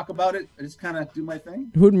don't talk about it. I just kind of do my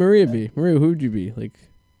thing. Who'd Maria be? Maria, who'd you be? Like,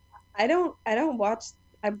 I don't watch.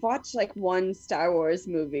 I've watched like one Star Wars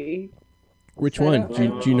movie. Which one?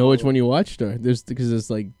 Do you know which one you watched? Or because there's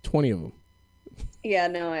like 20 of them. Yeah,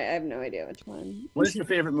 no, I have no idea which one. What is your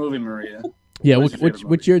favorite movie, Maria? Yeah,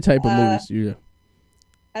 what's your type of movies? You?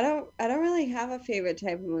 I don't really have a favorite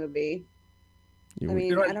type of movie. I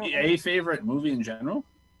mean, I don't. A favorite movie in general?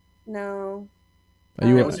 No.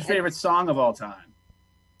 What's your favorite song of all time?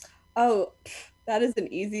 Oh, that is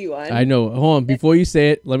an easy one. I know. Hold on. Before you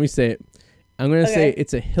say it, let me say it. I'm gonna say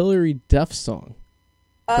it's a Hillary Duff song.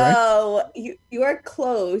 Correct? Oh, you are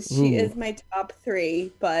close. She is my top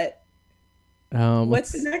 3, but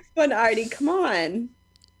what's the next one, Arty? Come on.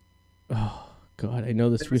 Oh God, I know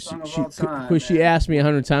this. She asked me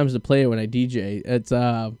 100 times to play it when I DJ. It's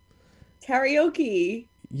Karaoke.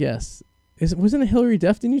 Yes. Wasn't it Hillary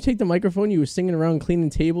Duff? Didn't you take the microphone? You were singing around cleaning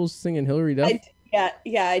tables, singing Hillary Duff? Yeah,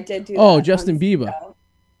 I did do that. Oh, Justin Bieber.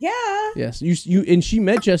 Yeah. Yes. You and she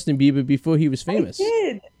met Justin Bieber before he was famous. I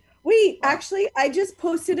did. Wait, actually, I just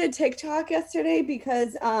posted a TikTok yesterday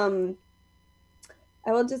because I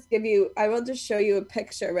will just show you a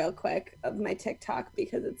picture real quick of my TikTok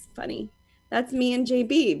because it's funny. That's me and Jay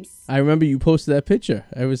Biebs. I remember you posted that picture.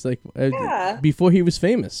 I was like, before he was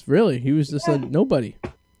famous, really. He was just a nobody.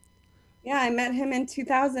 Yeah, I met him in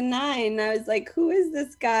 2009. I was like, who is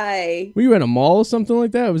this guy? Were you at a mall or something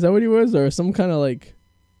like that? Was that what he was? Or some kind of like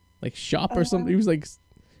shop or something? He was like,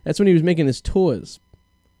 that's when he was making his tours.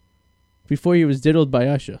 Before he was diddled by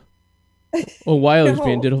Usher. Or while he was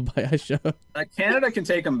being diddled by Usher. Canada can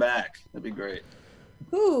take him back. That'd be great.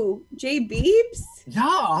 Who? Jay Biebs?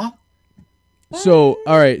 Yeah. So,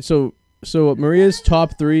 all right. So Maria's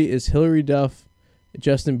top 3 is Hillary Duff,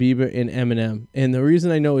 Justin Bieber, and Eminem. And the reason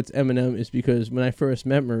I know it's Eminem is because when I first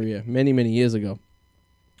met Maria many, many years ago,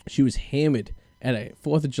 she was hammered at a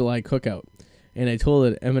 4th of July cookout. And I told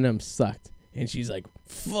her that Eminem sucked. And she's like,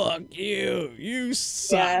 fuck you. You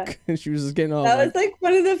suck. Yeah. And she was just getting all That was like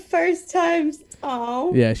one of the first times.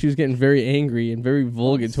 Oh. Yeah, she was getting very angry and very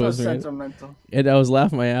vulgar towards me. Sentimental. And I was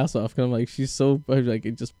laughing my ass off because I'm like, she's so, I was like,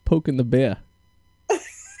 just poking the bear.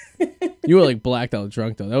 You were like blacked out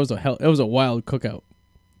drunk though. That was a wild cookout.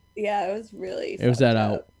 Yeah, it was really. It was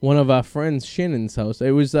at one of our friends Shannon's house.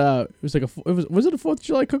 It was it was it a 4th of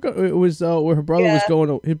July cookout? It was where her brother was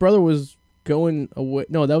going. His brother was going away.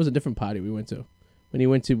 No, that was a different party we went to when he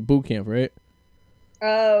went to boot camp, right?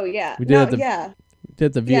 Oh yeah. We did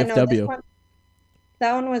did the VFW. No,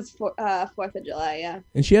 that one was 4th of July, yeah.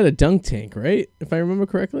 And she had a dunk tank, right? If I remember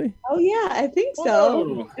correctly. Oh yeah, I think so.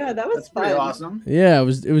 Whoa. Yeah, that was That's pretty awesome. Yeah, it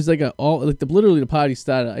was like literally the party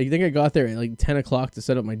started. I think I got there at like 10 o'clock to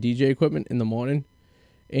set up my DJ equipment in the morning,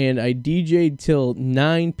 and I DJ'd till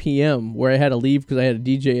 9 p.m. where I had to leave because I had a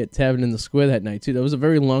DJ at Tavern in the Square that night too. That was a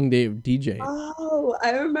very long day of DJing. Oh, I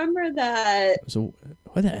remember that. So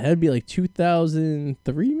what that had to be like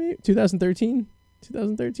 2003 maybe 2013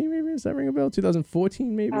 maybe. Does that ring a bell?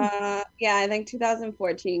 2014 maybe. Yeah, I think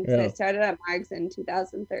 2014 because Yeah. I started at Margs in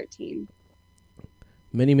 2013.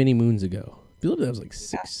 Many moons ago. I believe that was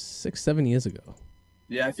like 7 years ago.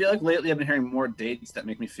 Yeah, I feel like lately I've been hearing more dates that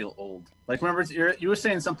make me feel old. Like, remember, you were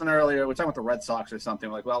saying something earlier. We're talking about the Red Sox or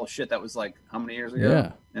something. Like, well, shit, that was like how many years ago?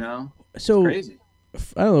 Yeah. You know? So It's crazy.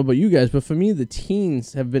 I don't know about you guys, but for me, the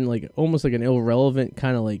teens have been like almost like an irrelevant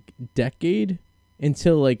kind of like decade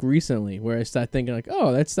until like recently, where I start thinking like,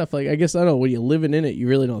 oh, that stuff. Like, I guess I don't know, when you're living in it, you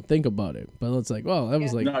really don't think about it. But it's like, well, that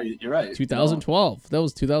was like No, you're right. 2012. That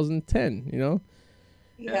was 2010. You know?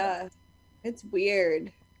 Yeah, it's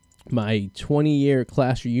weird. My 20-year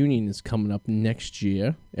class reunion is coming up next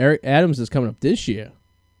year. Eric Adams is coming up this year.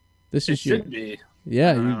 It should be.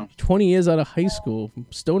 Yeah, Wow. 20 years out of high school, from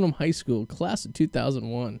Stoneham High School, class of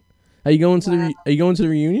 2001. Are you going to Are you going to the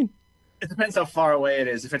reunion? It depends how far away it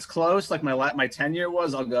is. If it's close, like my 10-year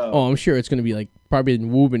was, I'll go. Oh, I'm sure it's going to be like probably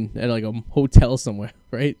in Woburn at like a hotel somewhere,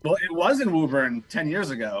 right? Well, it was in Woburn 10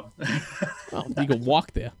 years ago. Oh, you can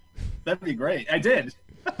walk there. That'd be great. I did.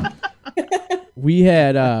 We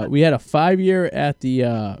had a 5-year at the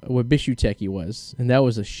where Bishuteki was, and that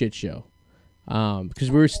was a shit show. Because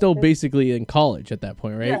we were still basically in college at that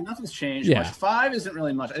point, right? Yeah, nothing's changed Yeah. much. 5 isn't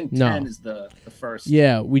really much. I think 10 is the first.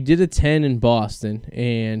 Yeah, we did a 10 in Boston,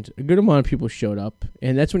 and a good amount of people showed up,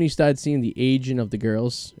 and that's when you started seeing the aging of the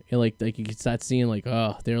girls, and like you could start seeing like,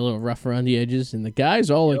 oh, they're a little rough around the edges, and the guys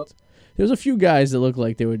all looked. There was a few guys that looked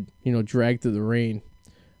like they would, drag through the rain,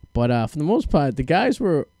 but for the most part, the guys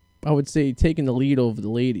were, I would say, taking the lead over the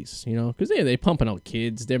ladies, because they're pumping out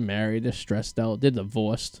kids, they're married, they're stressed out, they're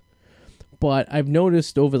divorced. But I've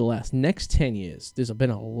noticed over the next 10 years, there's been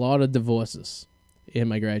a lot of divorces in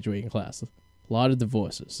my graduating class. A lot of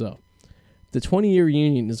divorces. So the 20-year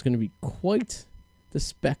reunion is going to be quite the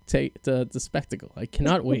spectacle. I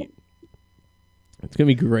cannot wait. It's going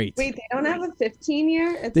to be great. Wait, they don't have a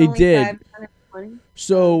 15-year? They only did. 5, 10, 20?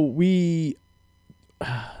 So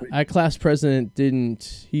our class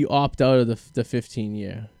president he opted out of the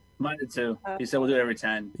 15-year. Mine did too. He said we'll do it every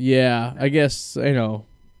 10. Yeah, I guess,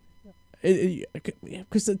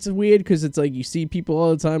 because it's weird because it's like you see people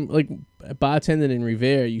all the time, like bartending in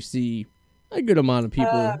Revere, you see a good amount of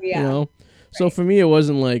people, So for me, it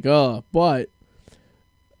wasn't like, but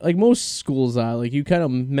like most schools are, like you kind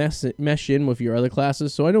of mesh in with your other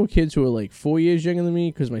classes. So I know kids who are like 4 years younger than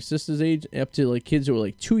me because my sister's age, up to like kids who are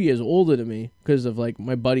like 2 years older than me because of like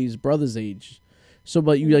my buddy's brother's age. So,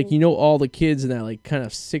 but you like, you know, all the kids in that like kind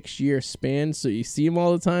of 6-year span. So you see them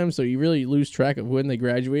all the time. So you really lose track of when they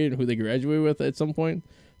graduated and who they graduated with at some point.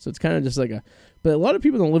 So it's kind of just like but a lot of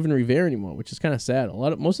people don't live in Revere anymore, which is kind of sad.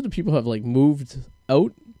 Most of the people have like moved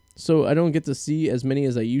out. So I don't get to see as many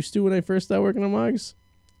as I used to when I first started working on Mogs,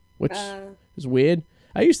 which is weird.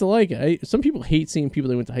 I used to like it. Some people hate seeing people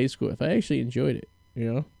they went to high school with. I actually enjoyed it,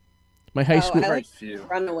 you know? My high school. I like to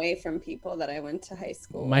run away from people that I went to high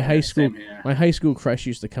school. My high school crush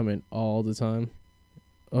used to come in all the time.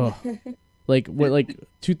 Oh, like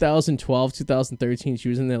 2012, 2013. She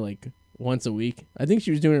was in there like once a week. I think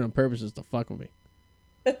she was doing it on purpose just to fuck with me.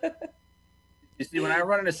 You see, when I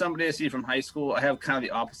run into somebody I see from high school, I have kind of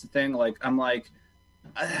the opposite thing. Like I'm like,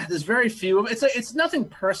 there's very few. It's like it's nothing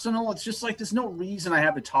personal. It's just like there's no reason I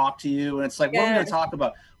have to talk to you, and it's like what are we gonna talk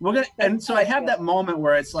about? And so I have that moment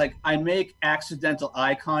where it's like I make accidental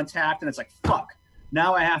eye contact, and it's like fuck.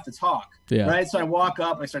 Now I have to talk. Yeah. Right. So I walk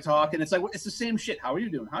up, I start talking. It's like it's the same shit. How are you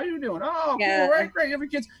doing? How are you doing? Oh, cool, right, great. Every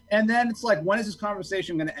kids. And then it's like, when is this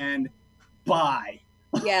conversation gonna end? Bye.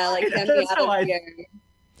 Yeah, like that's how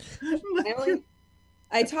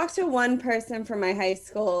I talked to one person from my high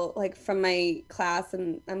school, like from my class,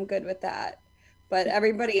 and I'm good with that. But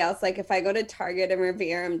everybody else, like if I go to Target and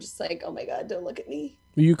Revere, I'm just like, oh my God, don't look at me.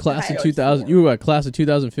 Were you class of 2000? You were class of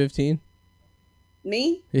 2015?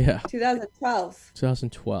 Me? Yeah. 2012.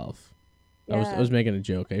 2012. Yeah. I was making a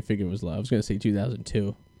joke. I figured it was low. I was going to say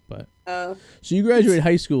 2002, but. Oh. So you graduated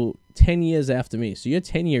high school 10 years after me. So your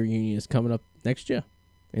 10-year reunion is coming up next year,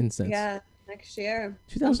 in sense. Yeah, next year.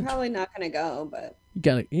 I'm probably not going to go, but. You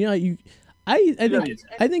gotta, you know,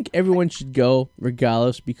 I think everyone should go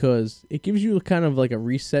regardless because it gives you kind of like a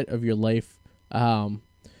reset of your life,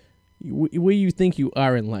 where you think you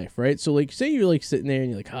are in life, right? So like, say you're like sitting there and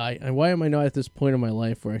you're like, hi, why am I not at this point in my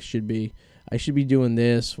life where I should be? I should be doing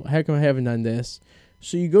this. How come I haven't done this?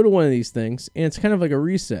 So you go to one of these things and it's kind of like a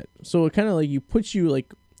reset. So it kind of like you puts you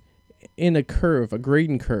like in a curve, a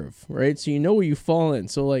grading curve, right? So you know where you fall in.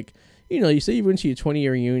 So like, you know, you say you went to your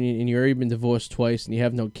 20-year reunion and you've already been divorced twice and you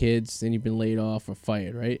have no kids and you've been laid off or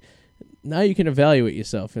fired, right? Now you can evaluate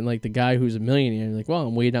yourself. And like the guy who's a millionaire, you're like, well,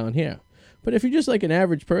 I'm way down here. But if you're just like an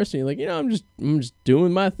average person, you're like, you know, I'm just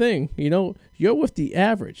doing my thing. You know, you're with the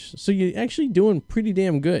average. So you're actually doing pretty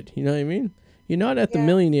damn good. You know what I mean? You're not at the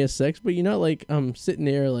millionaire sex, but you're not like I'm sitting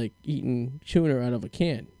there like eating tuna out of a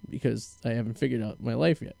can because I haven't figured out my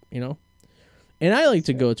life yet, you know? And I like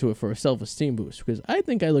to go to it for a self-esteem boost because I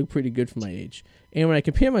think I look pretty good for my age. And when I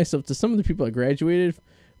compare myself to some of the people I graduated,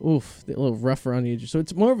 oof, they're a little rough around the edges. So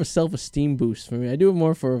it's more of a self-esteem boost for me. I do it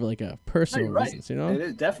more for like a personal reasons, you know?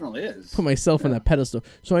 It definitely is. Put myself on that pedestal.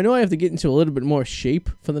 So I know I have to get into a little bit more shape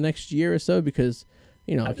for the next year or so because,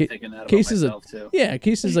 you know, cases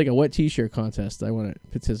like a wet t-shirt contest I want to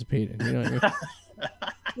participate in. You know what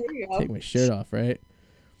I mean? Take my shirt off, right?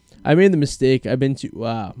 I made the mistake. I've been to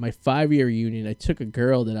my 5-year reunion. I took a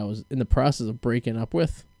girl that I was in the process of breaking up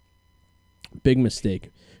with. Big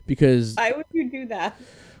mistake. Because why would you do that?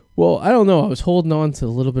 Well, I don't know. I was holding on to a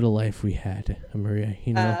little bit of life we had, Maria,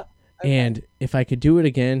 you know. Okay. And if I could do it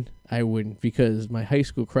again, I wouldn't because my high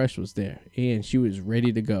school crush was there and she was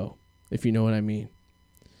ready to go, if you know what I mean.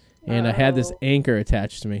 And I had this anchor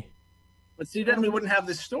attached to me. But see, then we wouldn't have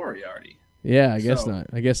this story, Arty. Yeah, I guess not.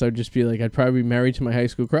 I guess I'd just be like, I'd probably be married to my high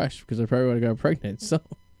school crush because I probably would have got pregnant. So,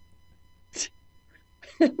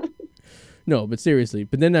 no, but seriously.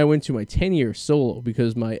 But then I went to my 10-year solo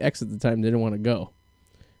because my ex at the time didn't want to go,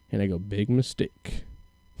 and I go, big mistake.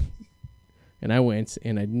 And I went,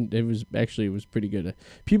 and it was pretty good.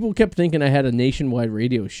 People kept thinking I had a nationwide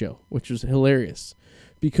radio show, which was hilarious,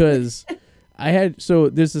 because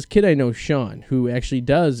there's this kid I know, Sean, who actually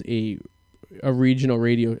does a regional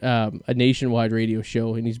radio, a nationwide radio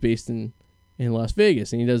show, and he's based in Las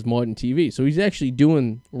Vegas, and he does modern TV. So he's actually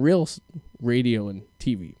doing real radio and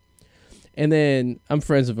TV. And then I'm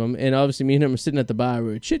friends with him, and obviously me and him are sitting at the bar, we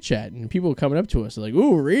were chit-chatting, and people were coming up to us like,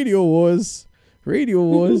 ooh, Radio Wars.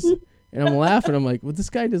 And I'm laughing. I'm like, well, this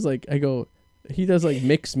guy does like, he does like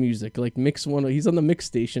mix music, like he's on the mix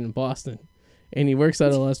station in Boston, and he works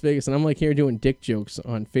out of Las Vegas, and I'm like here doing dick jokes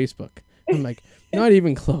on Facebook. I'm like, not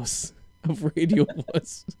even close. Of Radio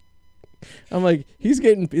Wars. I'm like,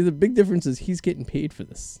 the big difference is he's getting paid for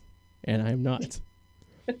this, and I'm not.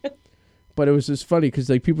 But it was just funny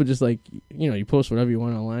because like people just like, you know, you post whatever you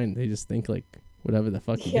want online, they just think like whatever the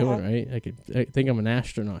fuck you're doing, right? I think I'm an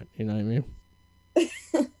astronaut, you know what I mean?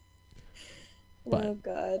 But oh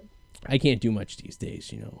God, I can't do much these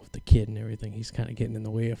days, you know, with the kid and everything. He's kind of getting in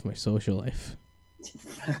the way of my social life.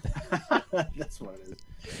 That's what it is.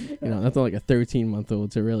 You know, nothing like a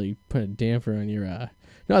 13-month-old to really put a damper on your.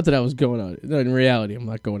 Not that I was going out. No, in reality, I'm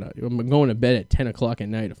not going out. I'm going to bed at 10 o'clock at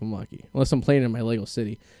night if I'm lucky, unless I'm playing in my Lego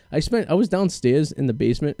City. I was downstairs in the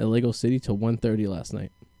basement at Lego City till 1:30 last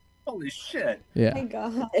night. Holy shit! Yeah. Oh my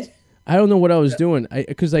God. I don't know what I was doing.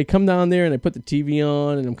 Because I come down there and I put the TV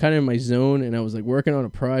on and I'm kind of in my zone and I was like working on a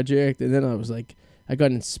project and then I was like, I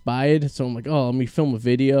got inspired. So I'm like, oh, let me film a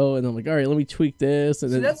video. And I'm like, all right, let me tweak this.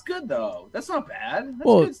 And then that's good though. That's not bad. That's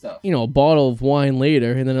good stuff. You know, a bottle of wine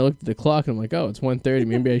later. And then I looked at the clock and I'm like, oh, it's 1:30.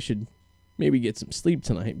 Maybe I should get some sleep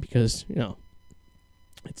tonight because, you know,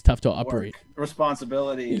 it's tough to operate.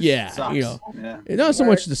 Responsibilities. Yeah. Sucks. You know, yeah. It's not so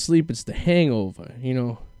much the sleep, it's the hangover, you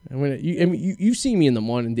know. You see me in the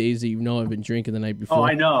morning days that you know I've been drinking the night before. Oh,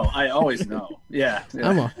 I know. I always know. Yeah.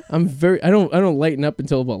 I don't lighten up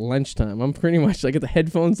until about lunchtime. I'm pretty much like, I get the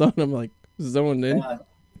headphones on. I'm like zoned in.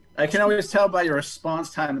 I can always tell by your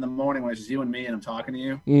response time in the morning when it's just you and me and I'm talking to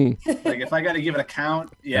you. Like if I got to give it a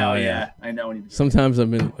count, I know when you. Sometimes I've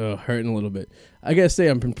been hurting a little bit. I gotta say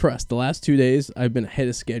I'm impressed. The last 2 days I've been ahead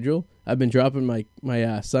of schedule. I've been dropping my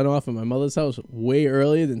son off at my mother's house way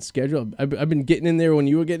earlier than scheduled. I've been getting in there when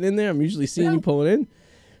you were getting in there. I'm usually seeing you pulling in.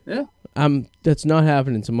 Yeah. That's not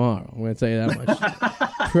happening tomorrow. I'm gonna tell you that much.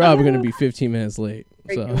 Probably gonna be 15 minutes late.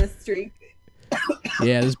 Breaking the streak.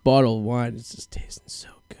 Yeah, this bottle of wine is just tasting so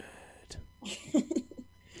good.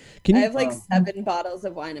 I have like 7 bottles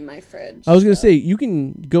of wine in my fridge. I was gonna say you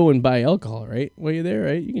can go and buy alcohol, right? While you're there,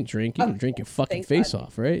 right? You can drink. You can drink your fucking face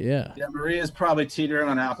off, right? Yeah. Yeah, Maria's probably teetering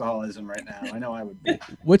on alcoholism right now. I know I would be.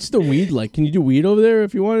 What's the weed like? Can you do weed over there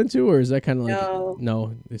if you wanted to, or is that kind of like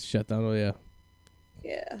no? It's shut down. Oh yeah.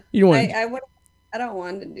 Yeah. You don't want. I don't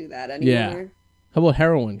want to do that anymore. Yeah. How about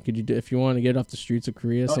heroin? Could you do if you want to get off the streets of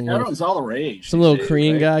Korea? Heroin's all the rage. Some little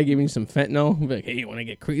Korean guy giving you some fentanyl. Be like, hey, you want to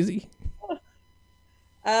get crazy?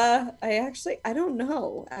 I don't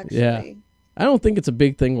know, actually. Yeah. I don't think it's a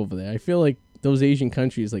big thing over there. I feel like those Asian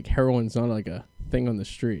countries, like heroin's not like a thing on the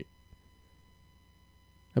street.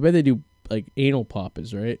 I bet they do like anal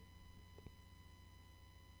poppers, right?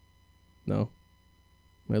 No?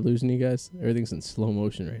 Am I losing you guys? Everything's in slow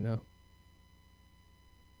motion right now.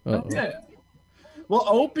 Uh-oh. Yeah. Well,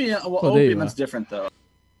 opium is different though.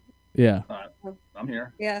 Yeah. I'm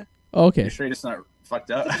here. Yeah. Oh, okay. You're sure it's not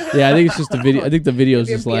fucked up? Yeah, I think it's just the video. I think the video's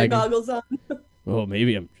just lagging. Goggles on. Oh,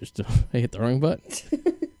 maybe I'm just I hit the wrong button.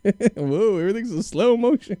 Whoa, everything's in slow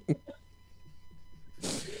motion.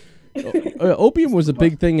 Opium was a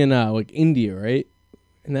big thing in like India, right?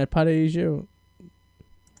 In that part of Asia.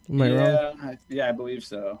 Am I wrong? Yeah, I believe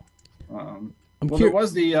so. There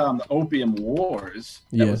was the Opium Wars.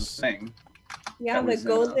 That was a thing. Yeah,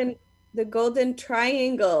 the golden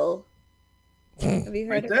triangle. Have you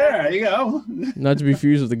heard of that? There you go. Not to be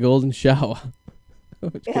confused with the golden shower.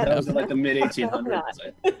 Yeah, that was in like the mid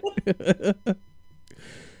 1800s.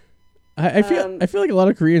 I feel like a lot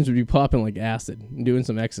of Koreans would be popping like acid and doing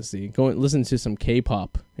some ecstasy, listening to some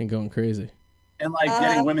K-pop and going crazy. And like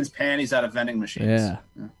getting women's panties out of vending machines. Yeah.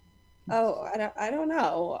 Oh, I don't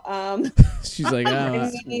know. She's like,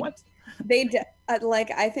 what?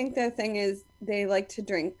 I think the thing is they like to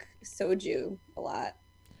drink soju a lot.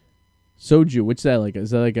 Soju, what's that like?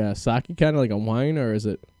 Is that like a sake kind of like a wine, or is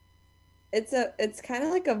it? It's kind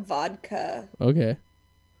of like a vodka. Okay.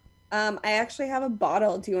 I actually have a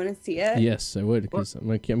bottle. Do you want to see it? Yes, I would, because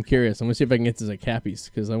I'm curious. I'm gonna see if I can get to Zacappi's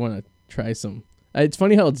because I want to try some. It's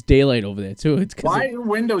funny how it's daylight over there too. It's why are your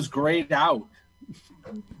windows grayed out?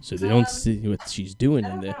 So they don't see what she's doing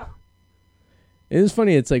in there. It is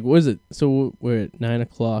funny. It's like, what is it? So we're at 9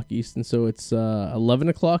 o'clock Eastern. So it's 11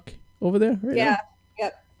 o'clock over there right now?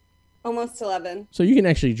 Yep. Almost 11. So you can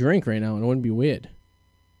actually drink right now and it wouldn't be weird.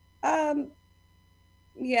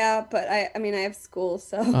 Yeah, but I have school,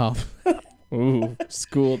 so. Oh. Ooh,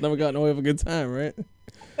 school. Never gotten away with a good time, right?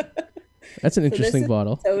 That's an interesting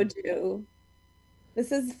bottle. Soju.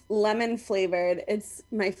 This is lemon flavored. It's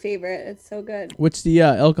my favorite. It's so good. What's the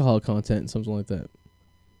alcohol content? Something like that.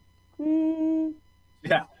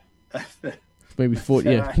 Yeah. Maybe 40.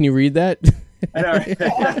 Yeah. Can you read that? I know.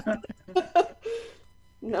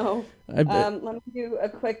 No. Let me do a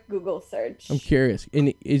quick Google search. I'm curious.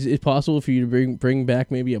 And is it possible for you to bring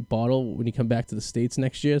back maybe a bottle when you come back to the States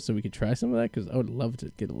next year so we could try some of that? Because I would love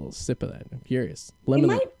to get a little sip of that. I'm curious.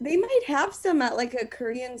 They might have some at like a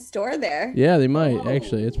Korean store there. Yeah, they might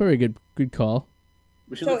actually. It's probably a good call.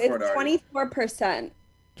 So it's 24%.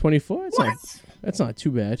 24? That's not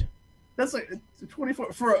too bad. That's like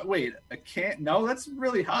 24 for a can. No, that's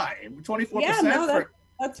really high. 24%. Yeah, no,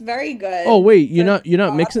 that's very good. Oh wait, you're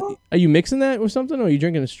not mixing. Are you mixing that with something, or are you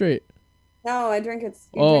drinking it straight? No, I drink it.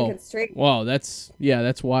 You drink it straight. Wow, that's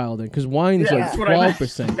wild. Because wine's Yeah, like that's what I meant.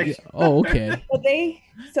 12%. Oh, okay.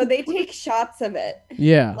 So they take shots of it.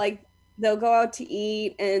 Yeah. Like they'll go out to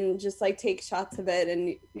eat and just like take shots of it,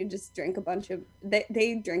 and you just drink a bunch of.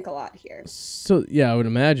 They drink a lot here. So yeah, I would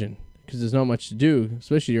imagine because there's not much to do,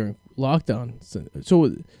 especially during lockdown.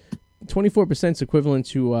 So 24% is equivalent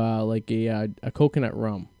to like a coconut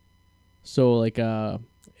rum. So like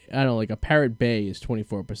I don't know, like a Parrot Bay is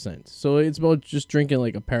 24%. So it's about just drinking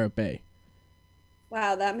like a Parrot Bay.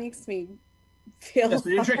 Wow, that makes me feel. Yes, but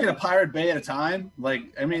you're drinking a Pirate Bay at a time. Like,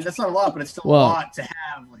 I mean, that's not a lot, but it's still a lot to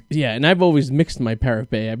have. Like, yeah, and I've always mixed my Parrot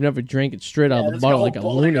Bay. I've never drank it straight out of the bottle like a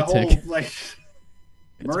lunatic.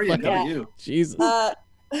 Maria W. Jesus.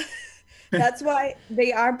 That's why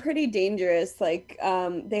they are pretty dangerous. Like,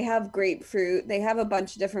 they have grapefruit. They have a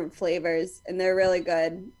bunch of different flavors, and they're really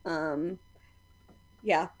good.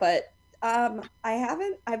 Yeah, but I've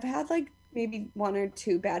had like maybe 1 or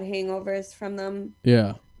 2 bad hangovers from them.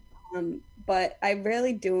 Yeah. But I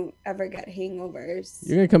really don't ever get hangovers.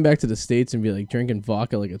 You're going to come back to the States and be like drinking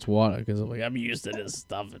vodka like it's water because I'm like, I'm used to this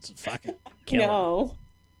stuff. It's fucking killer. No.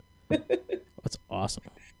 That's awesome.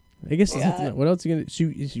 I guess what else are you going to do?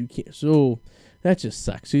 You can't, so that just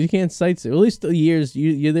sucks. So you can't sightsee. At least the years,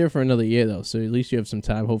 you're there for another year though. So at least you have some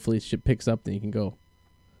time. Hopefully shit picks up, then you can go.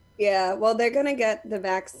 Yeah, well, they're going to get the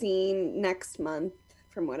vaccine next month,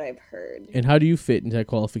 from what I've heard. And how do you fit into that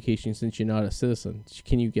qualification since you're not a citizen?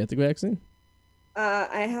 Can you get the vaccine?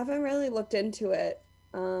 I haven't really looked into it.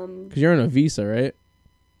 Because you're on a visa, right?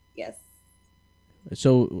 Yes.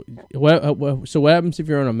 So what happens if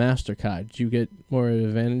you're on a MasterCard? Do you get more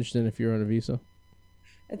advantage than if you're on a visa?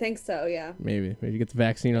 I think so, yeah. Maybe you get the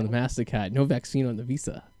vaccine on the MasterCard. No vaccine on the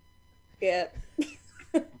visa. Yeah.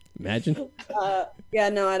 Imagine. Yeah,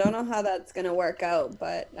 no, I don't know how that's going to work out,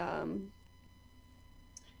 but I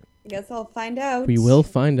guess I'll find out. We will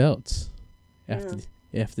find out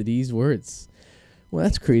after these words. Well,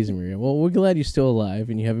 that's crazy, Maria. Well, we're glad you're still alive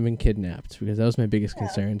and you haven't been kidnapped because that was my biggest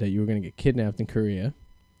concern, that you were going to get kidnapped in Korea.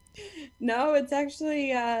 No, it's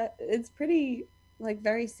actually, it's pretty, like,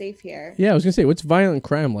 very safe here. Yeah, I was going to say, what's violent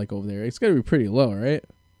crime like over there? It's got to be pretty low, right?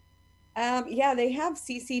 Yeah, they have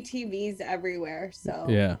CCTVs everywhere, so.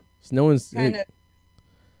 Yeah. So no one's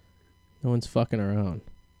fucking around.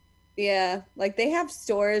 Yeah, like they have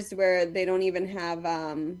stores where they don't even have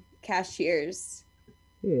cashiers.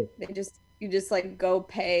 Yeah. You just like go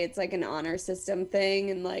pay. It's like an honor system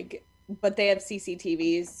thing, and like, but they have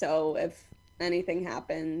CCTVs, so if anything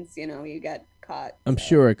happens, you get caught. I'm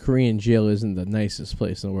sure a Korean jail isn't the nicest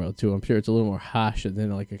place in the world too. I'm sure it's a little more harsher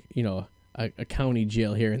than like a county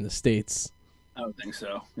jail here in the States. I would think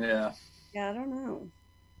so. Yeah. Yeah, I don't know.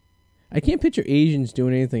 I can't picture Asians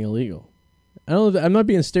doing anything illegal. I don't know. I'm not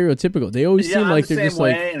being stereotypical. They always seem like they're just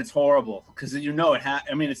like, and it's horrible because it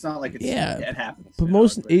I mean, it's not like it happens. But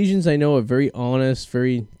most Asians I know are very honest,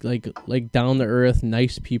 very like down to earth,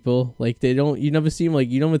 nice people. Like you never seem like,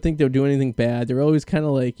 you don't think they'll do anything bad. They're always kind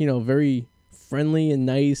of like, very friendly and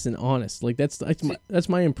nice and honest. Like that's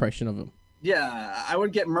my impression of them. Yeah, I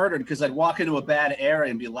would get murdered because I'd walk into a bad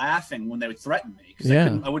area and be laughing when they would threaten me because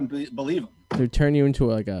I wouldn't believe them. They'd turn you into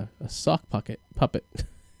like a sock puppet.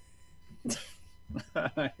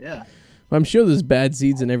 Yeah. I'm sure there's bad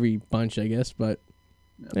seeds in every bunch, I guess, but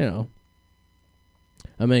I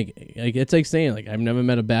mean, like it's like saying like I've never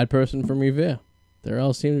met a bad person from Revere. They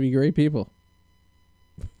all seem to be great people,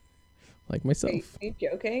 like myself. Are you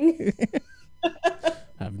joking?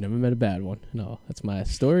 I've never met a bad one. No, that's my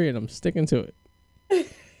story, and I'm sticking to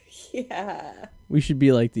it. Yeah. We should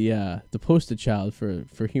be like the poster child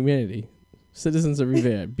for humanity, citizens of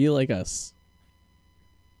Revere. Be like us.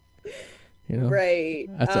 Right.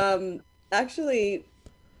 Actually,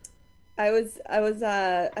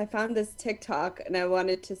 I found this TikTok and I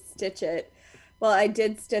wanted to stitch it. Well, I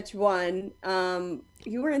did stitch one.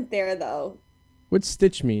 You weren't there though. What's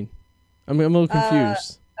stitch mean? I'm a little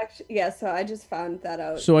confused. Actually, yeah, so I just found that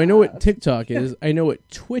out. So I know what TikTok is. I know what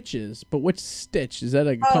Twitch is, but what's stitch? Is that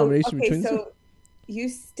a combination between them? So you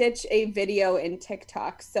stitch a video in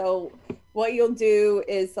TikTok. So what you'll do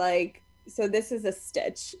is so this is a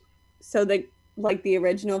stitch. So the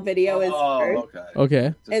original video is first.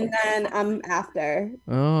 Okay. And then I'm after.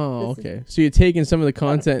 Oh, okay. So you're taking some of the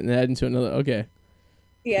content and adding to another. Okay.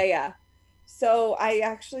 Yeah. So I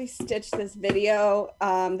actually stitched this video.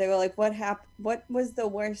 They were like, what was the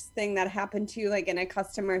worst thing that happened to you, like in a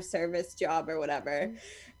customer service job or whatever? And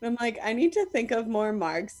I'm like, I need to think of more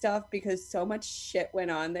Marg stuff because so much shit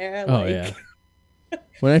went on there. Oh, yeah.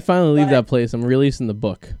 When I finally leave that place, I'm releasing the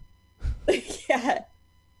book. Yeah.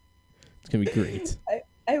 It's going to be great.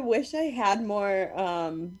 I wish I had more,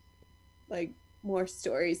 like more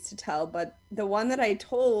stories to tell, but the one that I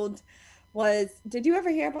told was, did you ever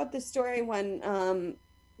hear about the story when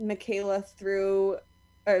Michaela threw,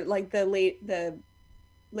 or like the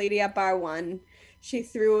lady at bar one, she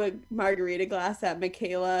threw a margarita glass at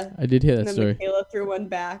Michaela. I did hear that and then story. Michaela threw one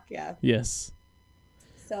back. Yeah. Yes.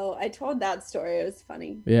 So I told that story. It was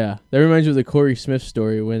funny. Yeah, that reminds me of the Corey Smith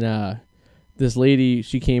story when this lady,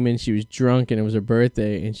 she came in, she was drunk, and it was her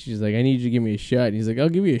birthday, and she's like, I need you to give me a shot. And he's like, I'll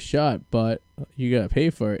give you a shot, but you gotta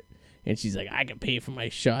pay for it. And she's like, I can pay for my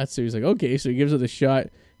shot. So he's like, okay. So he gives her the shot,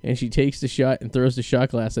 and she takes the shot and throws the shot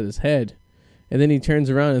glass at his head. And then he turns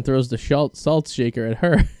around and throws the salt shaker at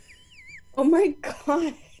her. Oh my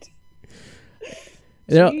God.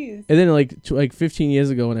 And then like 15 years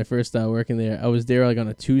ago when I first started working there, I was there like on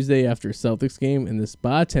a Tuesday after a Celtics game, and this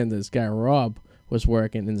bartender, this guy Rob, was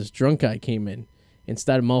working, and this drunk guy came in and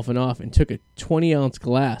started mouthing off and took a 20-ounce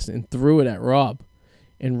glass and threw it at Rob.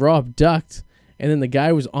 And Rob ducked, and then the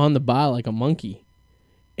guy was on the bar like a monkey,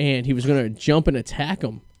 and he was going to jump and attack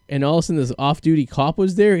him. And all of a sudden this off-duty cop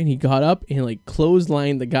was there, and he got up and like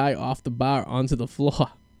clotheslined the guy off the bar onto the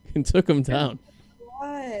floor and took him down.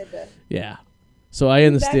 God. Yeah. So I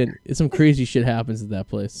understand. Some crazy shit happens at that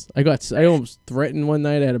place. I almost threatened one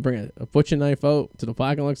night. I had to bring a butcher knife out to the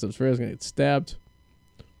parking lot because I was afraid I was going to get stabbed.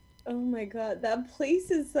 Oh my God. That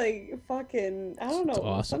place is like fucking, I don't know. It's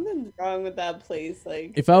awesome. Something's wrong with that place.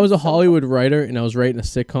 Like, if I was a Hollywood writer and I was writing a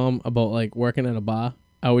sitcom about like working at a bar,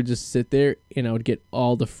 I would just sit there and I would get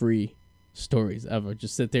all the free stories ever.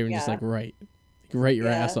 Just sit there and just like write your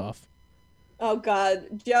ass off. Oh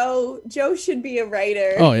God. Joe should be a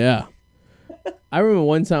writer. Oh yeah. I remember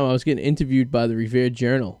one time I was getting interviewed by the Revere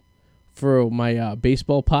Journal for my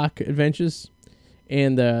baseball park adventures,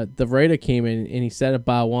 and the writer came in and he sat at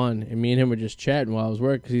bar one, and me and him were just chatting while I was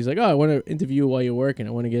working because he's like, oh, I want to interview you while you're working. I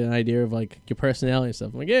want to get an idea of like your personality and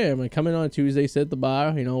stuff. I'm like, yeah, I'm going to come in on Tuesday, sit at the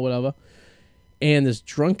bar, whatever. And this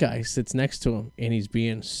drunk guy sits next to him, and he's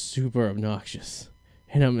being super obnoxious.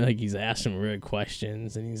 And I'm like, he's asking weird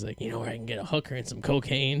questions, and he's like, where I can get a hooker and some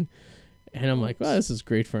cocaine. And I'm like, well, this is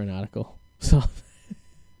great for an article. So,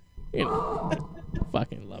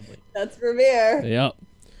 fucking lovely. That's Revere. Yep.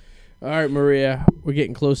 All right, Maria, we're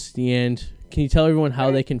getting close to the end. Can you tell everyone how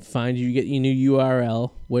they can find you? You get your new URL.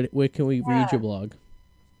 Where can we read your blog?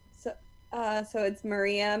 So it's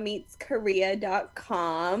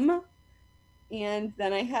mariameetskorea.com. And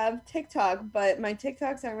then I have TikTok, but my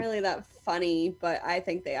TikToks aren't really that funny, but I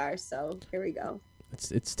think they are. So here we go.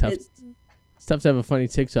 It's tough. It's tough to have a funny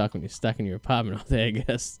TikTok when you're stuck in your apartment all day, I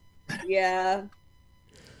guess. Yeah.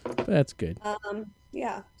 But that's good.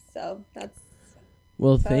 Yeah. So that's.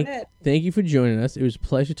 Well, thank you for joining us. It was a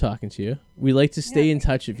pleasure talking to you. We like to stay in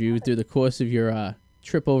touch with you through the course of your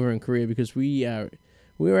trip over in Korea because we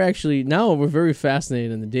were actually, now we're very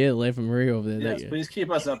fascinated in the daily life of Maria over there. Yes, please keep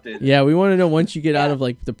us updated. Yeah, we want to know once you get out of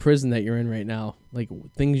like the prison that you're in right now, like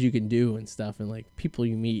things you can do and stuff, and like people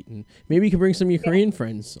you meet, and maybe you can bring some of your Korean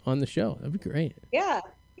friends on the show. That'd be great. Yeah.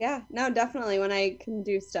 No, definitely. When I can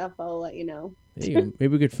do stuff, I'll let you know. There you go.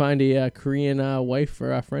 Maybe we could find a Korean wife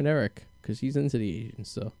for our friend Eric because he's into the Asian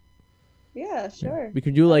stuff. Yeah, sure. Yeah. We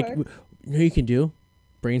could do you can do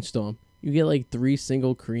brainstorm. You get like 3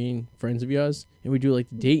 single Korean friends of yours, and we do like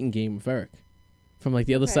the dating game with Eric from like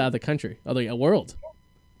the other side of the country, other world.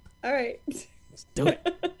 All right. Let's do it.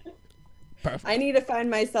 Perfect. I need to find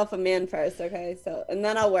myself a man first, okay? So, and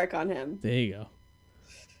then I'll work on him. There you go.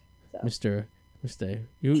 So. Mr.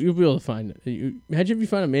 You'll be able to find it. Imagine if you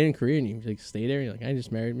find a man in Korea and you like stay there and you're like, I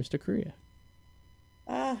just married Mr. Korea.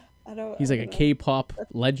 He's like a K-pop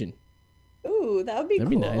legend. Ooh, that would be cool.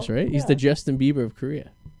 That'd be nice, right? Yeah. He's the Justin Bieber of Korea.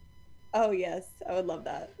 Oh, yes. I would love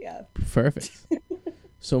that. Yeah. Perfect.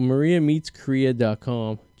 So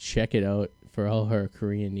mariameetskorea.com. Check it out for all her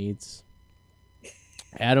Korean needs.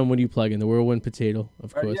 Adam, what do you plug in? The Whirlwind Potato,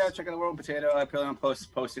 of course. Yeah, check out the Whirlwind Potato. I plan on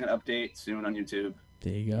posting an update soon on YouTube.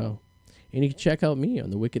 There you go. And you can check out me on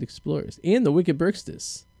the Wicked Explorers and the Wicked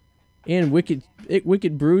Bricksters and Wicked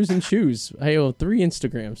Brews and Shoes. I own 3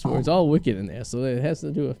 Instagrams where it's all Wicked in there, so it has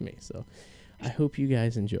to do with me. So I hope you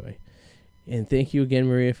guys enjoy. And thank you again,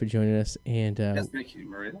 Maria, for joining us. And yes, thank you,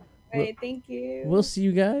 Maria. Great, thank you. We'll see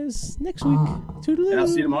you guys next week. Toodaloo. And I'll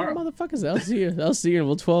see you tomorrow. Motherfuckers, I'll see you in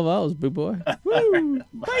about 12 hours, big boy. Woo.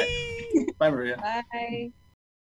 Bye. Bye, Maria. Bye.